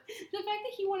whatever. The fact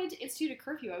that he wanted to institute a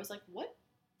curfew, I was like, what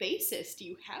basis do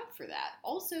you have for that?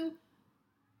 Also,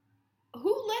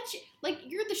 who let you... Like,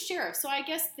 you're the sheriff, so I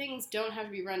guess things don't have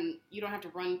to be run... You don't have to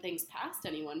run things past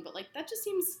anyone, but, like, that just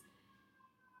seems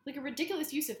like a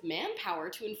ridiculous use of manpower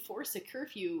to enforce a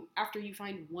curfew after you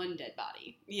find one dead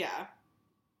body. Yeah.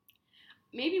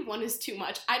 Maybe one is too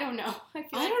much. I don't know. I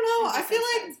don't know. I feel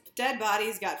like dead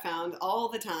bodies got found all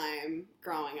the time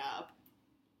growing up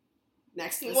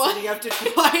next to the city of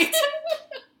Detroit.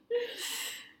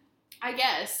 I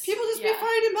guess. People just be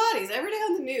finding bodies every day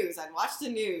on the news. I'd watch the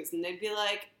news, and they'd be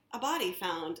like, a body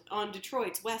found on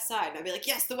Detroit's west side. And I'd be like,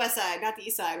 yes, the west side, not the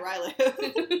east side where I live.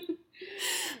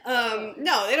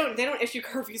 No, they don't issue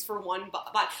curfews for one body.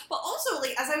 But also,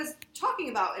 like, as I was talking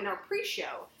about in our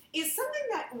pre-show, is something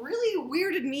that really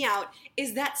weirded me out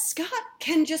is that Scott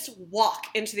can just walk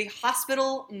into the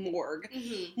hospital morgue.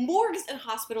 Mm-hmm. Morgues and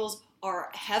hospitals are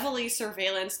heavily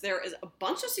surveillanced. There is a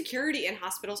bunch of security in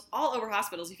hospitals, all over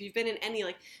hospitals. If you've been in any,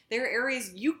 like, there are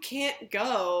areas you can't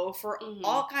go for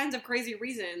all kinds of crazy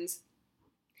reasons.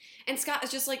 And Scott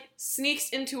is just, like,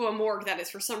 sneaks into a morgue that is,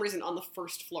 for some reason, on the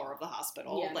first floor of the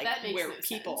hospital, Yeah, like, that makes where no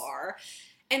people sense. are.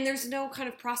 And there's no kind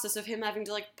of process of him having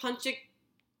to, like, punch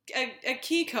a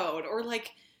key code or,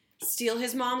 like, steal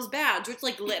his mom's badge, which,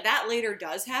 like, that later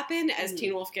does happen as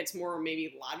Teen Wolf gets more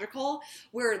maybe logical,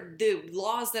 where the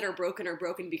laws that are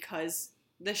broken because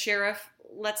the sheriff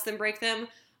lets them break them,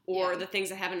 or the things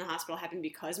that happen in the hospital happen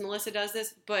because Melissa does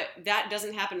this, but that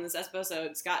doesn't happen in this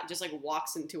episode. Scott just, like,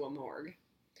 walks into a morgue,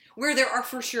 where there are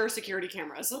for sure security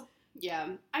cameras. Yeah.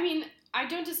 I mean, I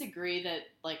don't disagree that,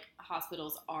 like,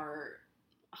 hospitals are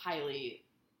highly,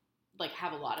 like,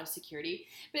 have a lot of security,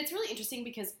 but it's really interesting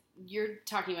because you're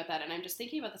talking about that, and I'm just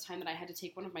thinking about the time that I had to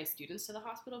take one of my students to the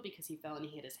hospital because he fell and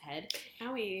he hit his head.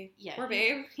 Howie. Yeah. Poor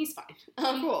babe. He's fine.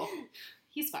 Cool.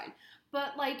 He's fine.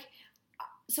 But, like,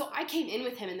 so I came in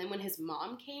with him, and then when his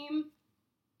mom came,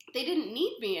 they didn't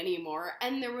need me anymore,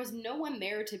 and there was no one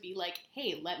there to be like,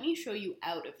 hey, let me show you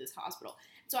out of this hospital.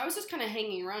 So I was just kind of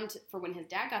hanging around for when his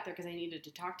dad got there because I needed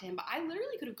to talk to him, but I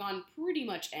literally could have gone pretty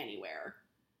much anywhere,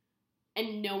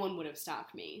 and no one would have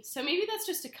stopped me. So maybe that's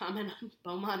just a comment on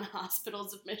Beaumont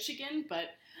Hospitals of Michigan, but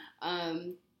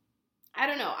I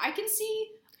don't know. I can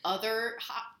see other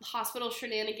hospital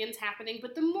shenanigans happening,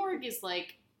 but the morgue is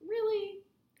like, really?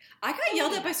 I got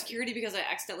yelled at by security because I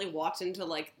accidentally walked into,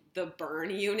 like, the burn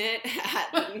unit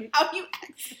How you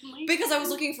accidentally? because I was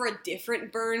looking for a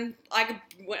different burn. I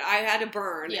had a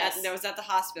burn. Yes. That was at the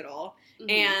hospital,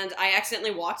 Mhm. and I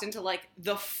accidentally walked into, like,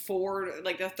 the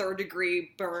third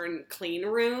degree burn clean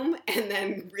room, and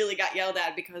then really got yelled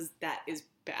at because that is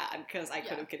bad because I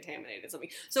could have contaminated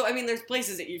something. So I mean, there's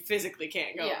places that you physically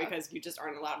can't go because you just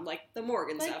aren't allowed, like the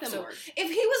morgue and Like stuff. the So morgue. if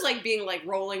he was, like, being, like,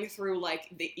 rolling through, like,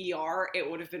 the ER, it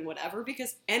would have been whatever,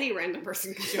 because any random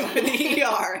person can show up in the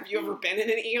ER. Have you ever been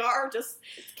in an ER? Just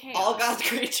It's chaos. all God's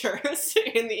creatures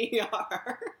in the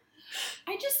ER.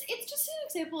 It's just an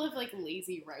example of, like,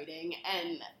 lazy writing,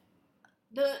 and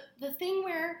the thing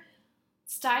where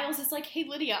Styles is like, hey,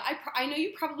 Lydia, I know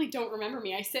you probably don't remember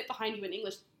me. I sit behind you in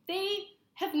English. They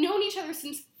have known each other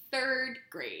since 3rd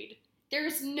grade.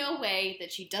 There's no way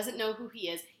that she doesn't know who he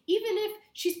is, even if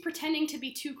she's pretending to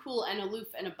be too cool and aloof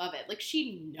and above it. Like,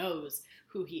 she knows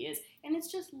who he is, and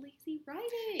it's just lazy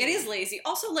writing. It is lazy.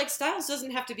 Also, like, Styles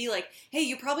doesn't have to be like, hey,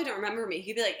 you probably don't remember me.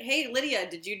 He'd be like, hey, Lydia,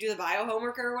 did you do the bio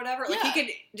homework or whatever? Like, he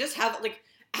could just have, like,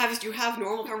 have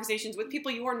normal conversations with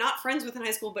people you are not friends with in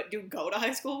high school but do go to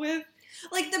high school with.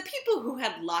 Like, the people who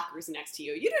had lockers next to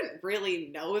you, you didn't really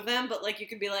know them, but, like, you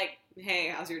could be like, hey,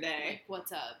 how's your day? Like,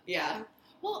 what's up? Yeah.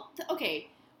 Well, okay,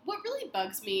 what really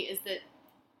bugs me is that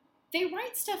they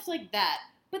write stuff like that,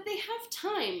 but they have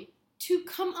time to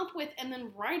come up with and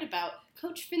then write about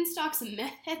Coach Finstock's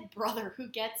meth head brother who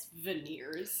gets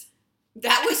veneers.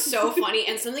 That was so funny,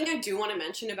 and something I do want to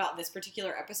mention about this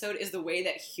particular episode is the way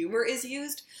that humor is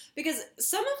used, because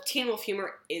some of Teen Wolf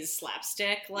humor is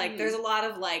slapstick. Like, there's a lot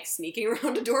of, like, sneaking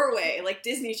around a doorway, like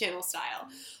Disney Channel style.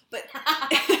 But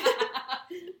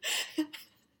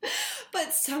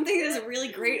but something that is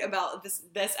really great about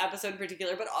this episode in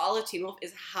particular, but all of Teen Wolf,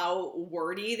 is how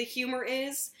wordy the humor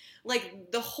is.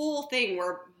 Like, the whole thing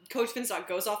where Coach Finstock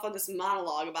goes off on this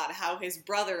monologue about how his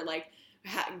brother, like,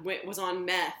 was on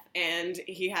meth and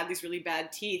he had these really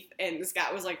bad teeth, and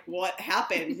Scott was like, what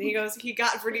happened? And he goes, he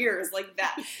got veneers. Like,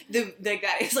 that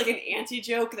that is like an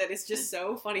anti-joke that is just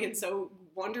so funny and so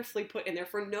wonderfully put in there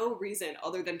for no reason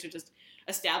other than to just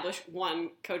establish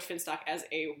Coach Finstock as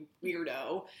a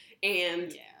weirdo,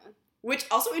 and which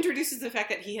also introduces the fact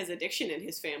that he has addiction in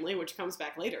his family, which comes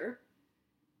back later.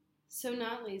 So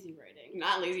not lazy writing.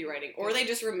 Not lazy writing. Or they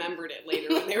just remembered it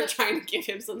later when they were trying to give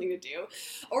him something to do.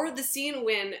 Or the scene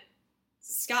when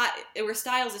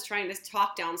Styles is trying to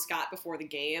talk down Scott before the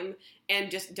game and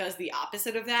just does the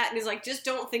opposite of that. And is like, just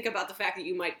don't think about the fact that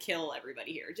you might kill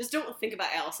everybody here. Just don't think about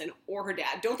Allison or her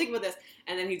dad. Don't think about this.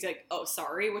 And then he's like, oh,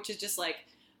 sorry, which is just like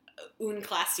un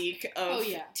classique of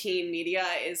teen media,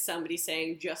 is somebody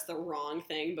saying just the wrong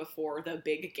thing before the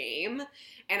big game.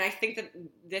 And I think that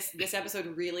this episode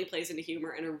really plays into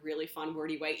humor in a really fun,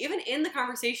 wordy way, even in the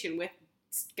conversation with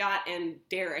Scott and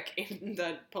Derek in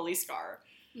the police car.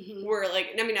 Mhm. where,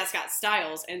 like, I mean, that's got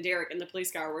Styles and Derek in the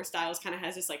police car, where Styles kind of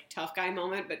has this, like, tough guy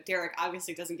moment, but Derek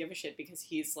obviously doesn't give a shit because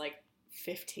he's, like,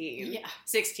 15. Yeah.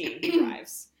 16, he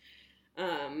drives.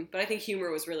 But I think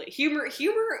humor was really... Humor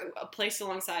placed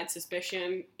alongside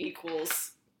suspicion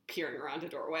equals peering around a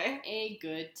doorway. A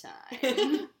good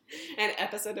time. An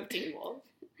episode of Teen Wolf.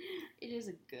 It is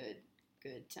a good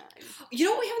time. You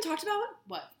know what we haven't talked about?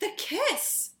 What? The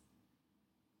kiss!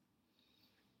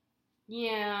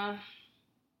 Yeah.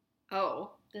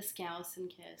 Oh. The Scallison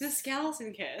kiss. The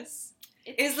Scallison kiss.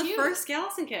 It's It is the cute. first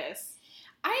Scallison kiss.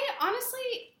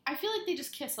 I feel like they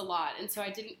just kiss a lot, and so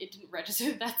it didn't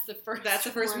register that's the first That's the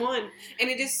first one. And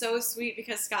it is so sweet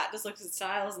because Scott just looks at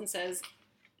Styles and says,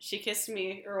 she kissed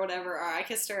me, or whatever, or I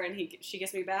kissed her, and she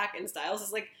kissed me back, and Styles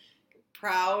is, like,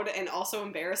 proud and also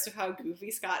embarrassed of how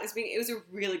goofy Scott is being. It was a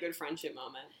really good friendship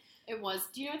moment. It was.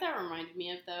 Do you know what that reminded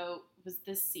me of, though? Was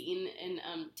this scene in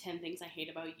 10 Things I Hate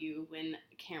About You when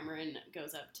Cameron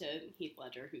goes up to Heath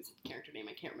Ledger, whose character name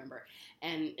I can't remember,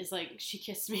 and is like, she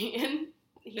kissed me, and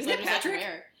Heath Isn't it Ledger's like, Patrick?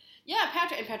 where? Yeah,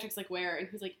 Patrick. And Patrick's like, where? And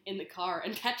he's like, in the car.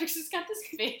 And Patrick's just got this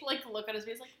fake, like, look on his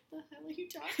face, like, what the hell are you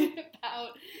talking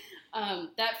about?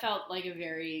 That felt like a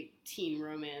very teen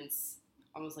romance,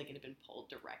 almost like it had been pulled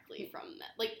directly from that.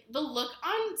 Like, the look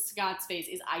on Scott's face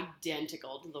is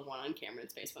identical to the one on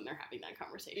Cameron's face when they're having that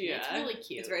conversation. Yeah. It's really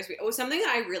cute. It's very sweet. Oh, something that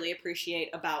I really appreciate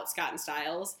about Scott and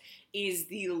Styles is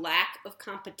the lack of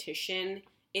competition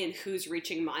in who's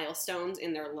reaching milestones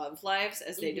in their love lives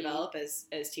as they Mhm. develop as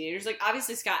teenagers. Like,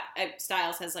 obviously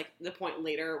Styles has, like, the point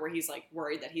later where he's, like,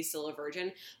 worried that he's still a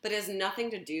virgin, but it has nothing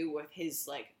to do with his,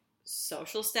 like,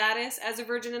 social status as a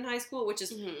virgin in high school, which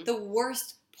is Mhm. the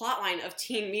worst plotline of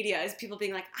teen media, is people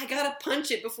being like, I gotta punch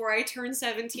it before I turn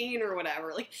 17 or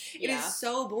whatever. Like, it Yeah. is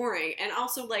so boring. And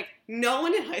also, like, no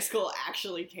one in high school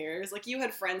actually cares. Like, you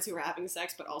had friends who were having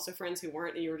sex, but also friends who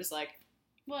weren't, and you were just like,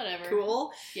 Whatever.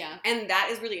 cool. Yeah. And that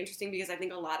is really interesting because I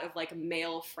think a lot of, like,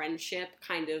 male friendship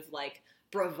kind of, like,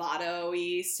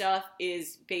 bravado-y stuff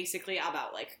is basically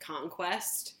about, like,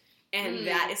 conquest. And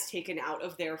that is taken out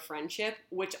of their friendship,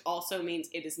 which also means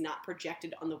it is not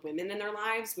projected on the women in their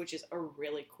lives, which is a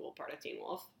really cool part of Teen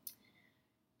Wolf.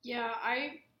 Yeah,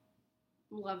 I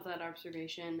love that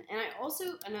observation. And I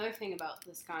also, another thing about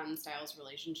the Scott and Styles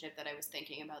relationship that I was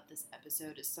thinking about this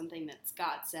episode is something that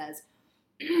Scott says,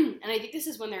 and I think this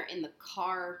is when they're in the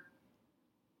car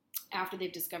after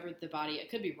they've discovered the body. I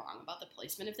could be wrong about the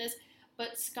placement of this,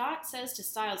 but Scott says to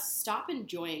Styles, stop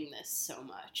enjoying this so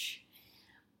much.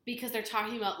 Because they're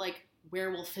talking about, like,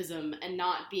 werewolfism and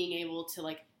not being able to,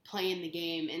 like, play in the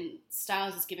game, and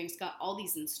Styles is giving Scott all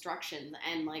these instructions,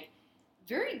 and, like,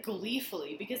 very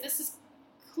gleefully, because this is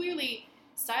clearly,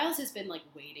 Styles has been, like,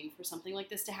 waiting for something like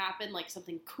this to happen, like,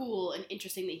 something cool and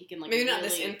interesting that he can, like, Maybe really... not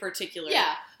this in particular.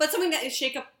 Yeah. But something that is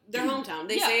shake up their hometown.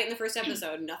 They Yeah. say it in the first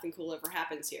episode, nothing cool ever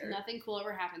happens here. Nothing cool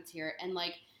ever happens here, and,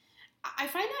 like, I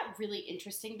find that really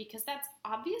interesting because that's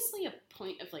obviously a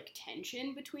point of, like,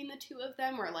 tension between the two of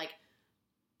them, where, like,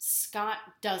 Scott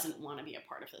doesn't want to be a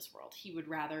part of this world. He would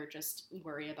rather just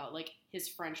worry about, like, his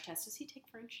French test. Does he take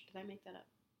French? Did I make that up?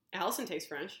 Allison takes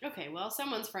French. Okay, well,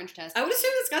 someone's French test. I would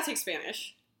assume that Scott takes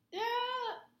Spanish. Yeah,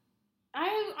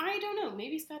 I don't know.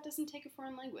 Maybe Scott doesn't take a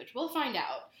foreign language. We'll find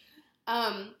out.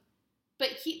 But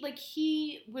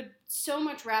he would so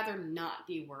much rather not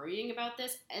be worrying about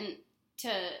this, and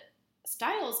to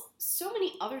Styles, so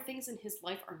many other things in his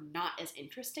life are not as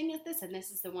interesting as this, and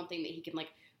this is the one thing that he can, like,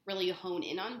 really hone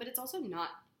in on, but it's also not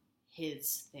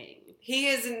his thing. He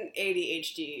is an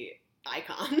ADHD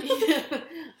icon.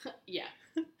 Yeah.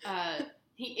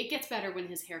 It gets better when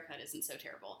his haircut isn't so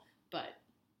terrible, but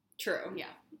True. yeah.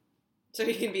 So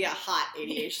he can be a hot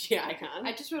ADHD icon.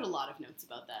 I just wrote a lot of notes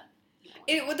about that.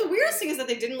 The weirdest thing is that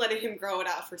they didn't let him grow it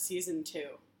out for season 2.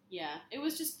 Yeah, it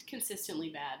was just consistently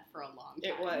bad for a long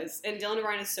time. It was. And Dylan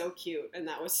O'Brien is so cute, and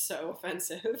that was so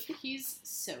offensive. He's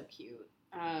so cute.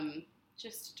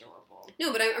 Just adorable.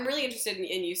 No, but I'm really interested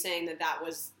in you saying that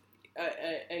was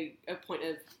a point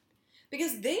of...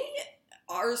 Because they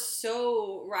are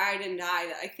so ride and die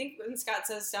that I think when Scott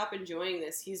says stop enjoying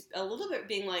this, he's a little bit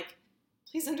being like,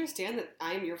 please understand that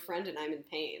I'm your friend and I'm in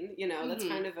pain. You know, that's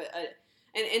kind of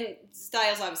and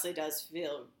Styles obviously does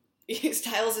feel...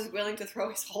 Styles is willing to throw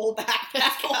his whole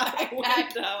backpack out the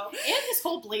window. And his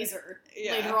whole blazer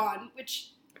later on, which...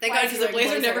 Thank God, because the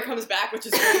blazer never comes back, which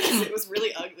is great, because it was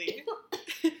really ugly.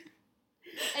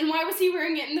 And why was he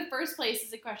wearing it in the first place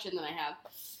is a question that I have.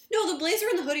 No, the blazer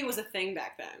and the hoodie was a thing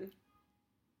back then.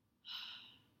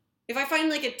 If I find,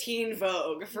 like, a teen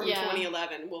Vogue from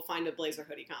 2011, we'll find a blazer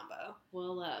hoodie combo.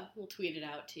 We'll tweet it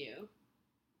out to you.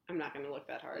 I'm not going to look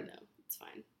that hard. No, it's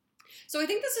fine. So I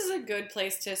think this is a good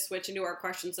place to switch into our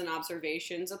questions and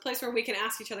observations, a place where we can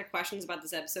ask each other questions about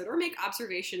this episode or make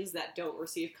observations that don't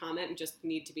receive comment and just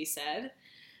need to be said.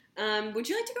 Would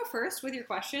you like to go first with your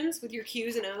questions, with your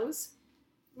Q's and O's?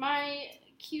 My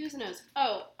Q's and O's.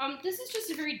 Oh, this is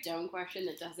just a very dumb question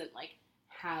that doesn't, like,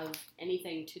 have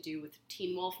anything to do with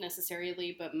Teen Wolf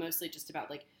necessarily, but mostly just about,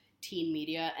 like, teen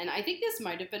media. And I think this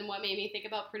might have been what made me think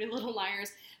about Pretty Little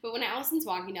Liars. But when Allison's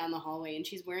walking down the hallway and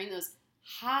she's wearing those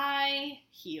high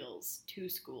heels to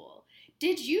school,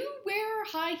 did you wear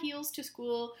high heels to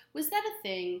school? Was that a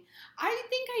thing? I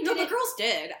think I did. No, but girls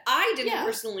did. I didn't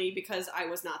personally because I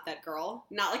was not that girl.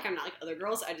 Not like I'm not like other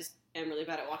girls. I just am really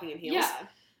bad at walking in heels. Yeah.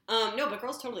 No, but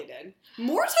girls totally did.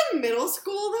 More to middle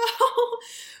school, though.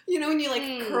 You know, when you,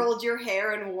 like, curled your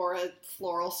hair and wore a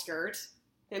floral skirt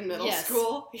in middle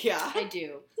school? Yeah. I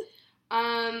do.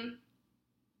 I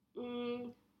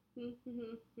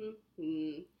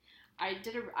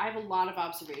have a lot of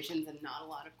observations and not a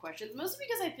lot of questions, mostly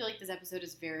because I feel like this episode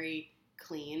is very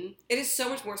clean. It is so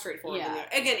much more straightforward than the other.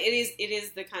 Again, it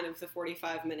is the kind of the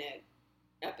 45-minute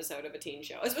episode of a teen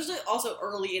show, especially also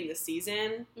early in the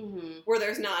season, where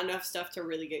there's not enough stuff to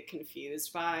really get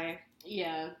confused by.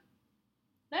 Yeah,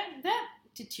 that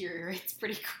deteriorates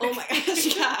pretty quick. Oh my gosh,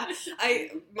 yeah.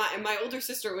 My older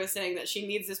sister was saying that she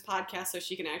needs this podcast so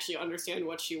she can actually understand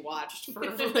what she watched for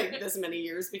like this many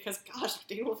years, because gosh,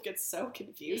 Teen Wolf gets so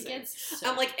confusing.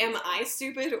 I'm like, am I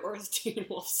stupid or is Teen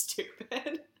Wolf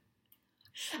stupid?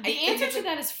 The answer to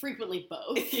that is frequently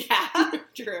both. Yeah,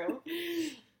 true.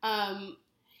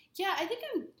 Yeah, I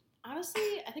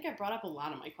think I brought up a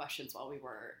lot of my questions while we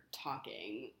were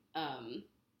talking.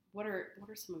 What are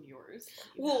some of yours?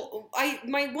 Well,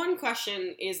 my one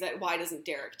question is that why doesn't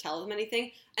Derek tell them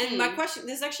anything? And my question,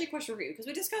 this is actually a question for you, because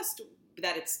we discussed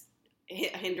that it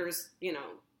hinders, you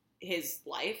know, his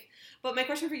life. But my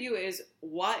question for you is,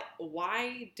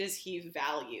 why does he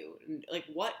value, like,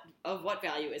 what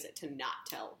value is it to not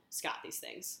tell Scott these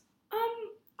things?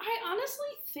 I honestly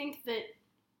think that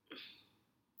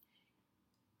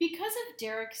because of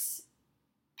Derek's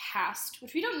past,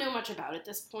 which we don't know much about at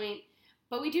this point,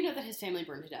 but we do know that his family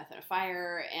burned to death in a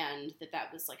fire, and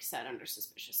that was, like, set under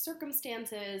suspicious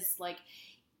circumstances. Like,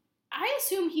 I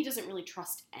assume he doesn't really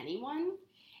trust anyone,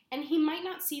 and he might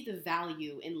not see the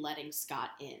value in letting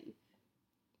Scott in,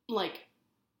 like,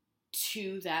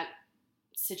 to that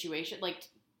situation, like,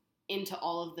 into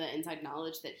all of the inside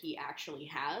knowledge that he actually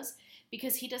has,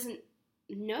 because he doesn't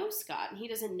know Scott, and he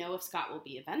doesn't know if Scott will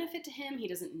be a benefit to him. He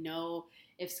doesn't know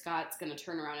if Scott's going to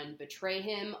turn around and betray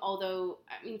him, although,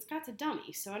 I mean, Scott's a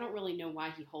dummy, so I don't really know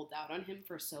why he holds out on him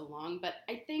for so long, but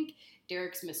I think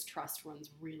Derek's mistrust runs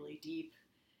really deep,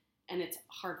 and it's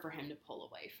hard for him to pull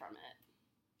away from it.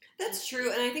 That's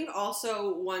true, and I think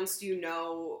also once you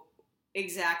know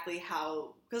exactly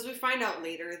how, because we find out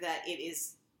later that it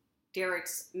is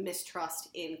Derek's mistrust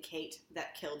in Kate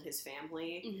that killed his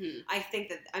family. Mm-hmm. I think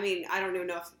that, I mean, I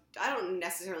don't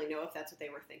necessarily know if that's what they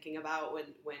were thinking about when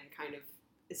kind of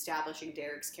establishing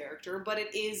Derek's character, but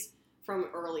it is from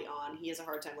early on. He has a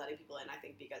hard time letting people in, I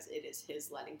think, because it is his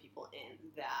letting people in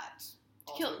that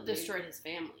destroyed his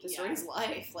family. Destroyed his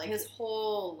life. Like, his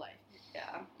whole life.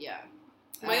 Yeah. Yeah.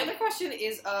 My other question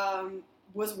is,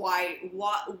 was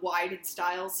why did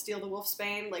Stiles steal the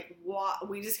Wolfsbane? Like,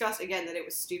 we discussed again that it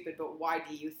was stupid, but why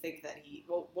do you think that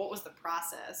what was the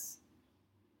process?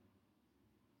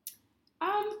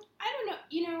 I don't know.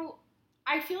 You know,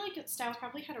 I feel like Stiles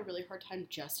probably had a really hard time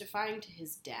justifying to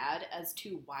his dad as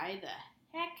to why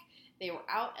the heck they were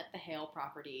out at the Hale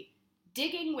property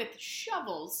digging with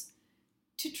shovels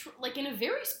to like in a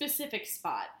very specific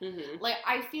spot. Mm-hmm. Like,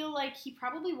 I feel like he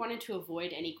probably wanted to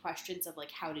avoid any questions of,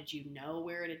 like, how did you know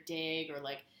where to dig, or,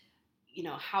 like, you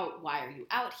know, why are you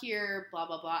out here, blah,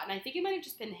 blah, blah. And I think it might have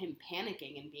just been him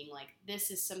panicking and being like,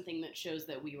 this is something that shows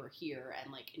that we were here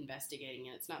and, like, investigating,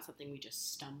 and it's not something we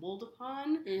just stumbled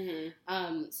upon.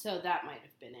 Mm-hmm. So that might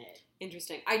have been it.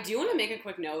 Interesting. I do want to make a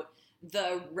quick note.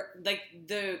 The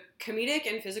comedic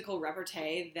and physical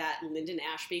repartee that Lyndon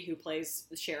Ashby, who plays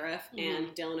the sheriff, and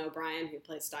Dylan O'Brien, who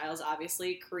plays Stiles,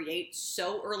 obviously create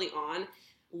so early on,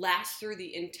 lasts through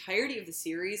the entirety of the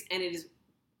series, and it is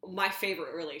my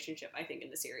favorite relationship, I think, in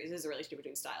the series, is the relationship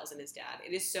between Stiles and his dad.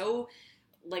 It is so,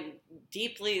 like,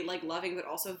 deeply, like, loving, but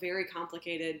also very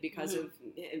complicated because of,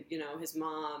 you know, his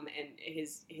mom and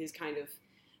his kind of,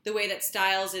 the way that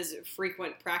Stiles'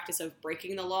 frequent practice of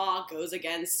breaking the law goes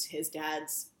against his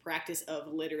dad's practice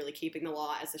of literally keeping the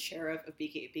law as the sheriff of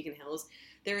Beacon Hills.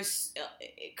 There's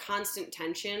constant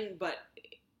tension, but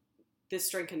this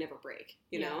string can never break,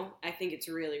 you know? I think it's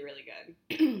really, really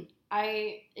good.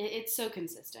 It's so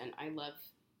consistent. I love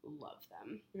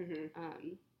them. Mm-hmm.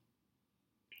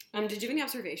 Did you have any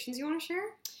observations you want to share?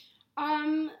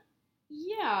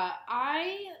 Yeah,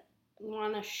 I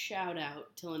want to shout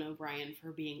out Dylan O'Brien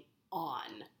for being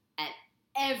on at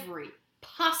every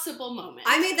possible moment.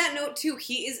 I made that note too.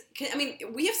 He is, I mean,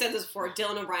 we have said this before,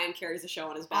 Dylan O'Brien carries the show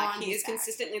on his back. He is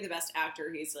consistently the best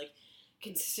actor. He's like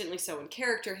consistently so in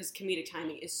character. His comedic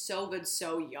timing is so good,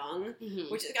 so young.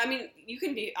 Mm-hmm. Which, I mean, you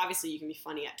can be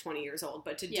funny at 20 years old,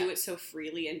 but to do it so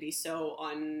freely and be so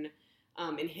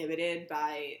uninhibited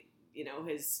by, you know,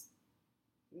 his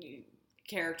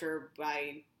character,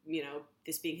 by, you know,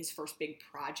 this being his first big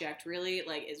project, really,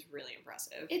 like, is really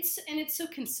impressive. It's so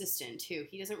consistent too.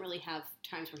 He doesn't really have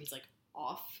times where he's like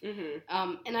off.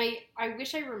 Mm-hmm. And I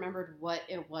wish I remembered what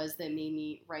it was that made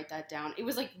me write that down. It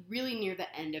was like really near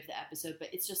the end of the episode, but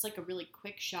it's just like a really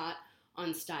quick shot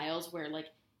on Stiles where like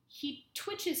he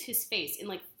twitches his face in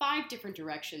like 5 different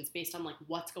directions based on like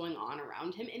what's going on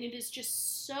around him, and it is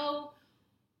just so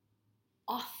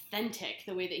authentic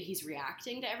the way that he's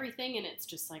reacting to everything, and it's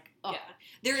just like, oh, yeah.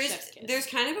 There's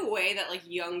kind of a way that like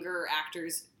younger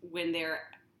actors, when they're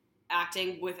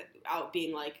acting without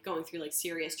being like going through like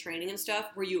serious training and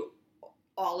stuff, where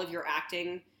all of your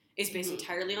acting is based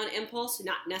entirely on impulse,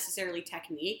 not necessarily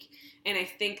technique. And I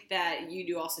think that you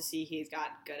do also see he's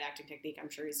got good acting technique. I'm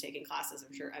sure he's taking classes.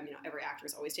 I'm sure, I mean, every actor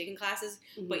is always taking classes,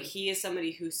 but he is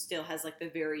somebody who still has like the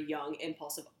very young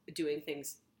impulse of doing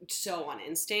things so on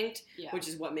instinct, which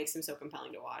is what makes him so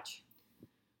compelling to watch.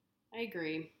 I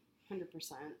agree,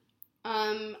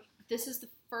 100%. This is the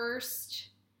first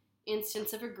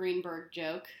instance of a Greenberg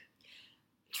joke.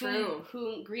 True.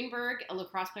 Who Greenberg, a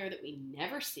lacrosse player that we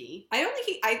never see. I don't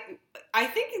think I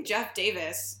think Jeff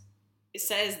Davis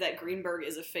says that Greenberg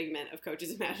is a figment of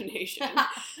Coach's imagination.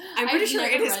 I'm pretty sure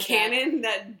it is canon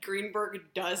that Greenberg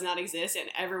does not exist, and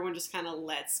everyone just kind of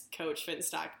lets Coach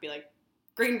Finstock be like,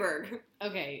 Greenberg.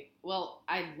 Okay, well,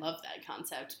 I love that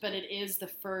concept, but it is the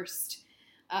first.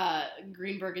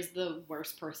 Greenberg is the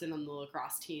worst person on the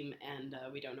lacrosse team, and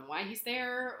we don't know why he's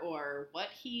there or what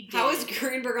he did. How is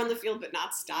Greenberg on the field but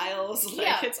not Stiles?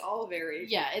 Like, it's all very...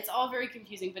 Yeah, it's all very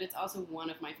confusing, but it's also one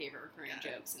of my favorite recurring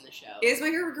jokes in the show. It is my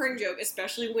favorite recurring joke,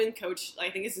 especially when Coach, I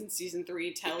think it's in season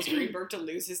 3, tells Greenberg to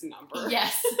lose his number.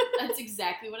 Yes, that's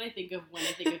exactly what I think of when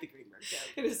I think of the Greenberg joke.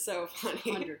 It is so funny.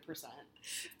 100%.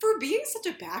 For being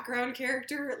such a background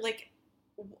character, like,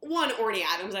 one, Orny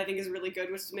Adams, I think, is really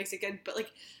good, which makes it good, but,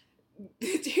 like,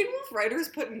 the Teen Wolf writers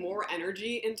put more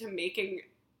energy into making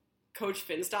Coach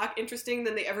Finstock interesting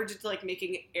than they ever did to, like,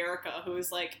 making Erica, who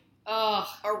is, like, a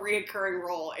reoccurring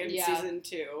role in season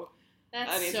 2.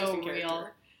 That's so real.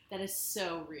 That is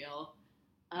so real.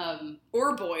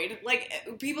 Or Boyd. Like,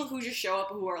 people who just show up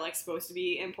who are, like, supposed to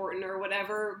be important or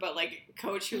whatever, but, like,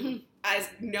 Coach, who has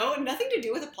nothing to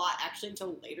do with the plot actually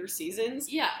until later seasons,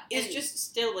 is just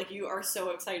still, like, you are so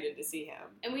excited to see him.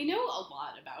 And we know a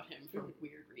lot about him for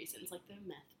weird reasons, like the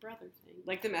meth brother thing.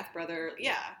 Like the meth brother,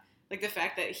 like the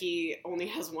fact that he only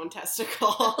has one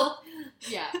testicle.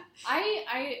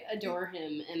 I adore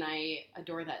him, and I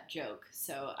adore that joke,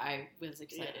 so I was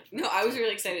excited. No, I was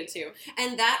really excited too.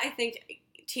 And that, I think,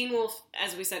 Teen Wolf,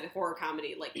 as we said, horror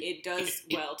comedy, like, it does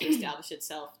well to establish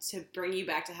itself to bring you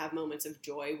back to have moments of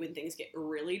joy when things get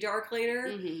really dark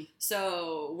later.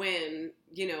 So when,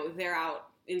 you know, they're out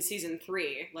in season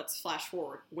 3, let's flash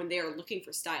forward, when they are looking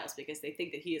for Stiles because they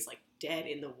think that he is, like, dead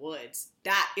in the woods,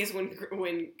 that is when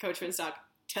Coach Finstock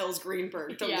tells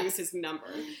Greenberg to lose his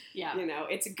number. Yeah. You know,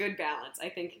 it's a good balance. I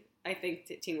think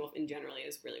Teen Wolf in general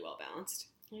is really well balanced.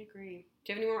 I agree.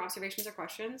 Do you have any more observations or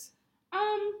questions?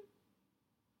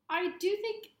 I do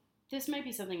think this might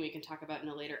be something we can talk about in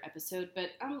a later episode, but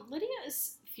Lydia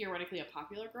is theoretically a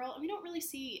popular girl, and we don't really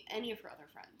see any of her other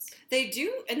friends. They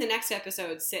do, in the next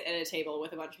episode, sit at a table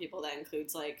with a bunch of people that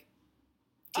includes, like,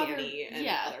 Danny and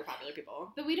other popular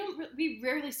people. But we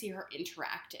rarely see her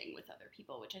interacting with other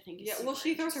people, which I think is super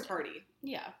she throws her party.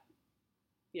 Yeah.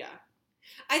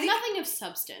 I think nothing of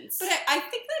substance. But I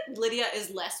think that Lydia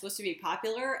is less supposed to be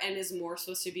popular and is more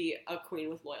supposed to be a queen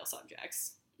with loyal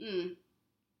subjects.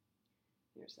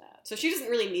 There's that. So she doesn't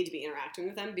really need to be interacting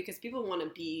with them because people want to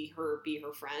be her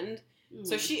friend.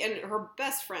 So she, and her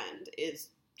best friend is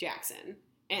Jackson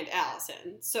and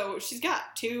Allison. So she's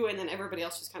got 2, and then everybody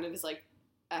else just kind of is like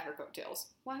at her coattails.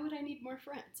 Why would I need more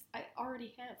friends? I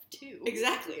already have 2.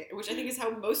 Exactly, which I think is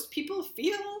how most people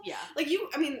feel. Yeah. Like you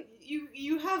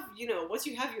have, you know, once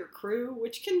you have your crew,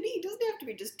 which doesn't have to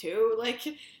be just 2, like,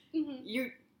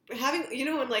 you having, you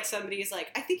know, when, like, somebody's like,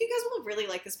 I think you guys will really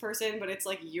like this person, but it's,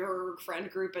 like, your friend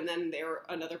group, and then they're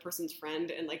another person's friend,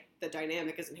 and, like, the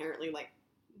dynamic is inherently, like,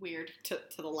 weird. To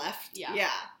the left. Yeah.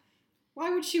 Why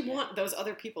would she want those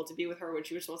other people to be with her when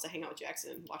she just wants to hang out with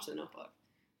Jackson and watch The Notebook?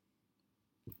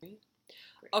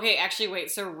 Okay, actually,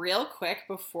 wait. So real quick,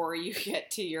 before you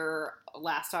get to your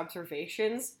last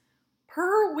observations,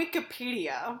 per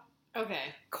Wikipedia,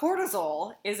 Okay.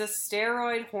 cortisol is a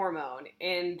steroid hormone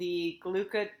in the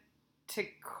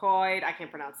glucocorticoid, I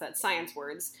can't pronounce that, science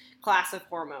words, class of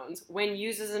hormones. When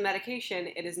used as a medication,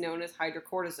 it is known as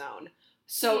hydrocortisone.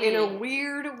 So in a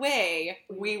weird way,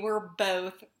 we were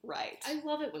both right. I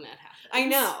love it when that happens. I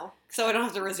know. So I don't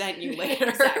have to resent you later.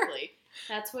 Exactly.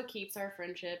 That's what keeps our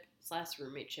friendship /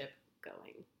 roommateship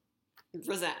going.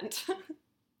 Resent.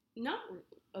 Not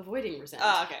avoiding resent.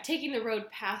 Oh, okay. Taking the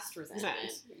road past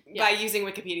resentment. By using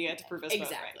Wikipedia to prove us both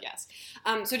Exactly. right. Yes.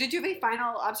 So did you have any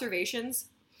final observations?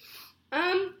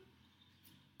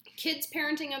 Kids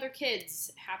parenting other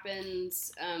kids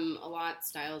happens a lot.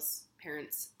 Styles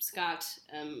parents Scott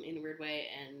in a weird way,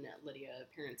 and Lydia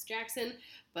parents Jackson.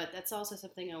 But that's also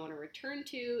something I want to return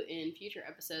to in future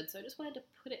episodes, so I just wanted to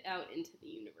put it out into the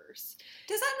universe.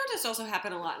 Does that not just also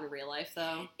happen a lot in real life,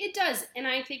 though? It does, and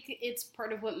I think it's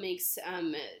part of what makes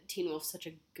Teen Wolf such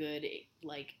a good,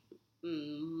 like,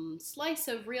 slice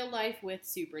of real life with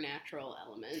supernatural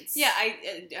elements. Yeah,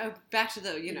 I back to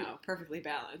the, perfectly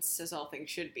balanced, as all things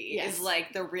should be, Yes. is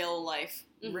like the real life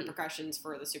repercussions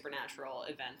for the supernatural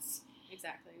events.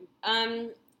 Exactly.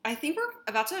 I think we're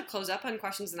about to close up on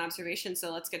questions and observations,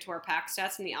 so let's get to our pack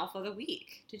stats and the alpha of the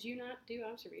week. Did you not do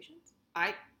observations?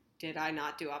 Did I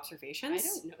not do observations? I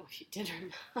don't know if you did or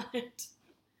not.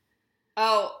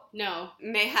 Oh, No.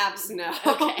 mayhaps no.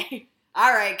 Okay.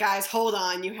 All right, guys, hold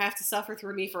on. You have to suffer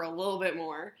through me for a little bit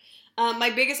more.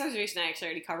 My biggest observation I actually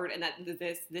already covered, and that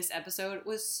this episode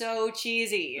was so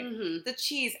cheesy. Mm-hmm. The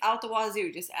cheese out the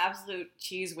wazoo, just absolute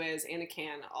cheese whiz in a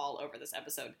can all over this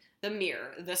episode. The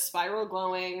mirror, the spiral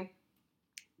glowing,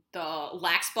 the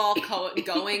lax ball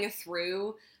going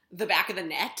through the back of the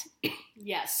net.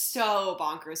 Yes. So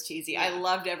bonkers cheesy. Yeah. I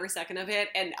loved every second of it,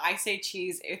 and I say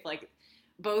cheese with like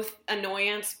both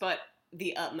annoyance but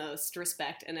the utmost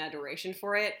respect and adoration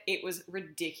for it. It was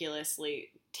ridiculously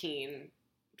teen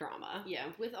drama. Yeah,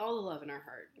 with all the love in our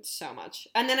heart. So much.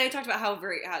 And then I talked about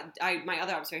my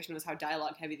other observation was how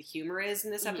dialogue heavy the humor is in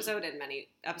this episode and many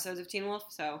episodes of Teen Wolf.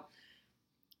 So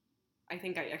I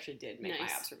think I actually did make my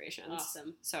observations.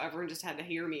 Awesome. So everyone just had to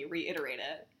hear me reiterate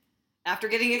it after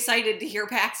getting excited to hear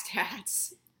pack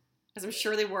stats, as I'm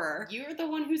sure they were. You're the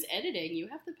one who's editing. You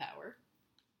have the power.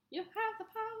 You have the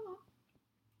power.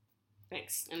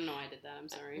 Thanks. I don't know why I did that. I'm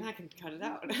sorry. I can cut it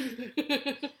out.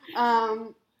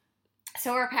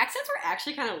 So our pack sets were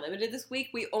actually kind of limited this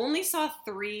week. We only saw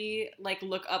 3, like,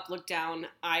 look up, look down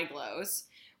eye glows.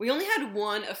 We only had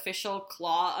 1 official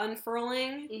claw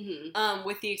unfurling,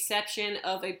 with the exception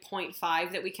of a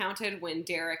 0.5 that we counted when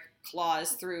Derek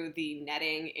claws through the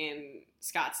netting in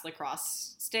Scott's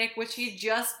lacrosse stick, which he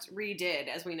just redid,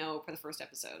 as we know, for the first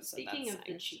episode. So Speaking that's of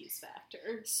the cheese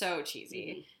factor. so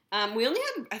cheesy. We only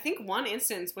had, I think, 1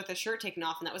 instance with a shirt taken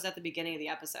off, and that was at the beginning of the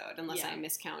episode, unless I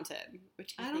miscounted,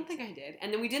 which I don't think I did.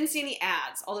 And then we didn't see any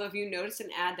ads, although if you noticed an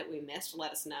ad that we missed,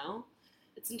 let us know.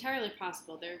 It's entirely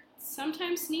possible. They're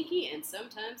sometimes sneaky and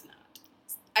sometimes not.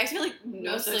 I feel like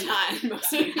most of the time,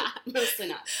 mostly not. Mostly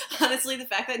not. Honestly, the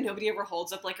fact that nobody ever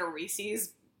holds up, like, a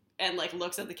Reese's and, like,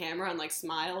 looks at the camera and, like,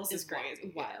 smiles is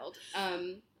crazy. Wild.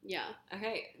 Yeah.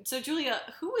 Okay, so Julia,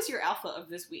 who was your alpha of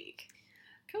this week?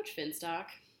 Coach Finstock.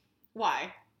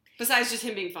 Why? Besides just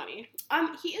him being funny.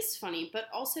 He is funny, but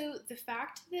also the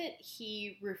fact that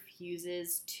he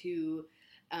refuses to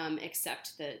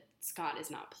accept that Scott is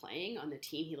not playing on the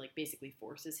team, he like basically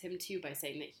forces him to by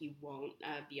saying that he won't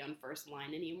be on first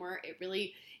line anymore. It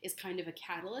really is kind of a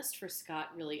catalyst for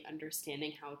Scott really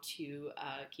understanding how to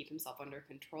keep himself under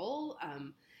control.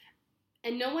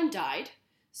 And no one died,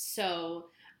 so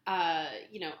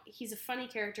he's a funny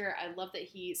character. I love that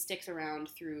he sticks around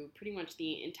through pretty much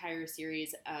the entire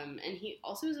series, and he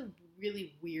also is a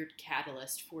really weird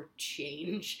catalyst for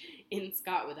change in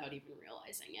Scott without even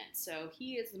realizing it. So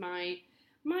he is my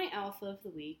alpha of the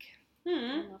week.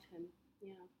 I love him.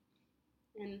 Yeah.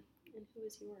 And who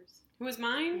is yours? Who was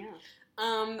mine?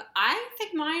 Yeah. I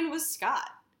think mine was Scott.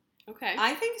 Okay.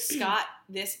 I think Scott,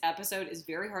 this episode is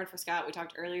very hard for Scott. We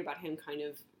talked earlier about him kind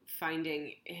of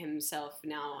finding himself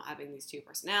now having these 2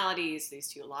 personalities, these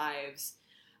 2 lives.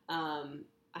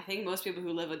 I think most people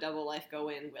who live a double life go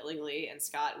in willingly, and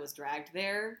Scott was dragged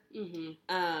there.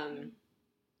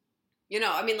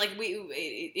 I mean, like,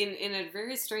 we in a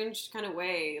very strange kind of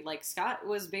way, like, Scott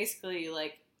was basically,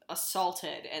 like,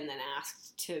 assaulted and then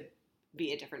asked to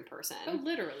be a different person. Oh,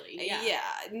 literally. Yeah. Yeah.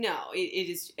 No, it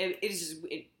is just,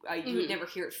 you would never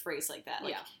hear it phrased like that.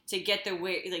 Like, to get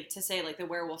to say, like, the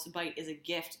werewolf's bite is a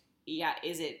gift. Yeah.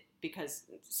 Is it because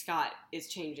Scott is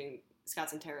changing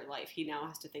Scott's entire life. He now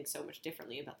has to think so much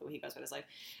differently about the way he goes about his life.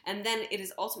 And then it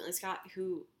is ultimately Scott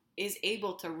who is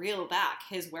able to reel back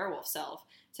his werewolf self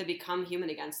to become human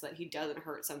again so that he doesn't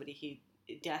hurt somebody he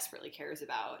desperately cares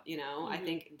about, you know? I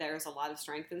think there's a lot of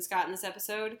strength in Scott in this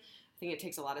episode. I think it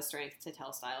takes a lot of strength to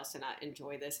tell Stiles to not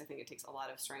enjoy this. I think it takes a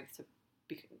lot of strength to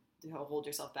hold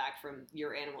yourself back from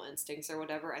your animal instincts or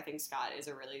whatever. I think Scott is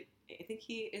I think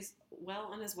he is well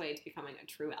on his way to becoming a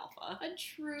true alpha. A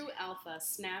true alpha.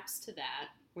 Snaps to that.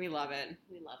 We love it.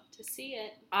 We love to see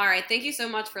it. All right. Thank you so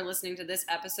much for listening to this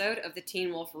episode of the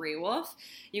Teen Wolf Rewolf.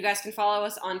 You guys can follow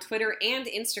us on Twitter and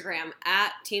Instagram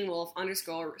at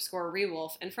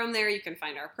TeenWolf_Rewolf. And from there, you can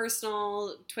find our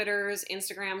personal Twitters,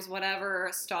 Instagrams, whatever.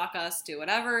 Stalk us, do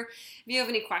whatever. If you have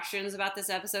any questions about this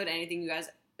episode, anything you guys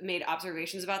made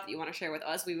observations about that you want to share with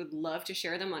us, we would love to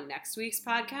share them on next week's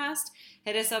podcast.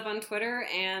 Hit us up on Twitter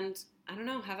and, I don't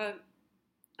know, have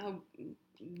a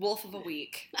wolf of a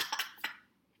week.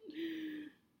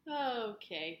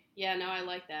 Okay. Yeah, no, I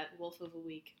like that. Wolf of a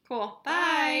week. Cool.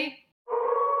 Bye.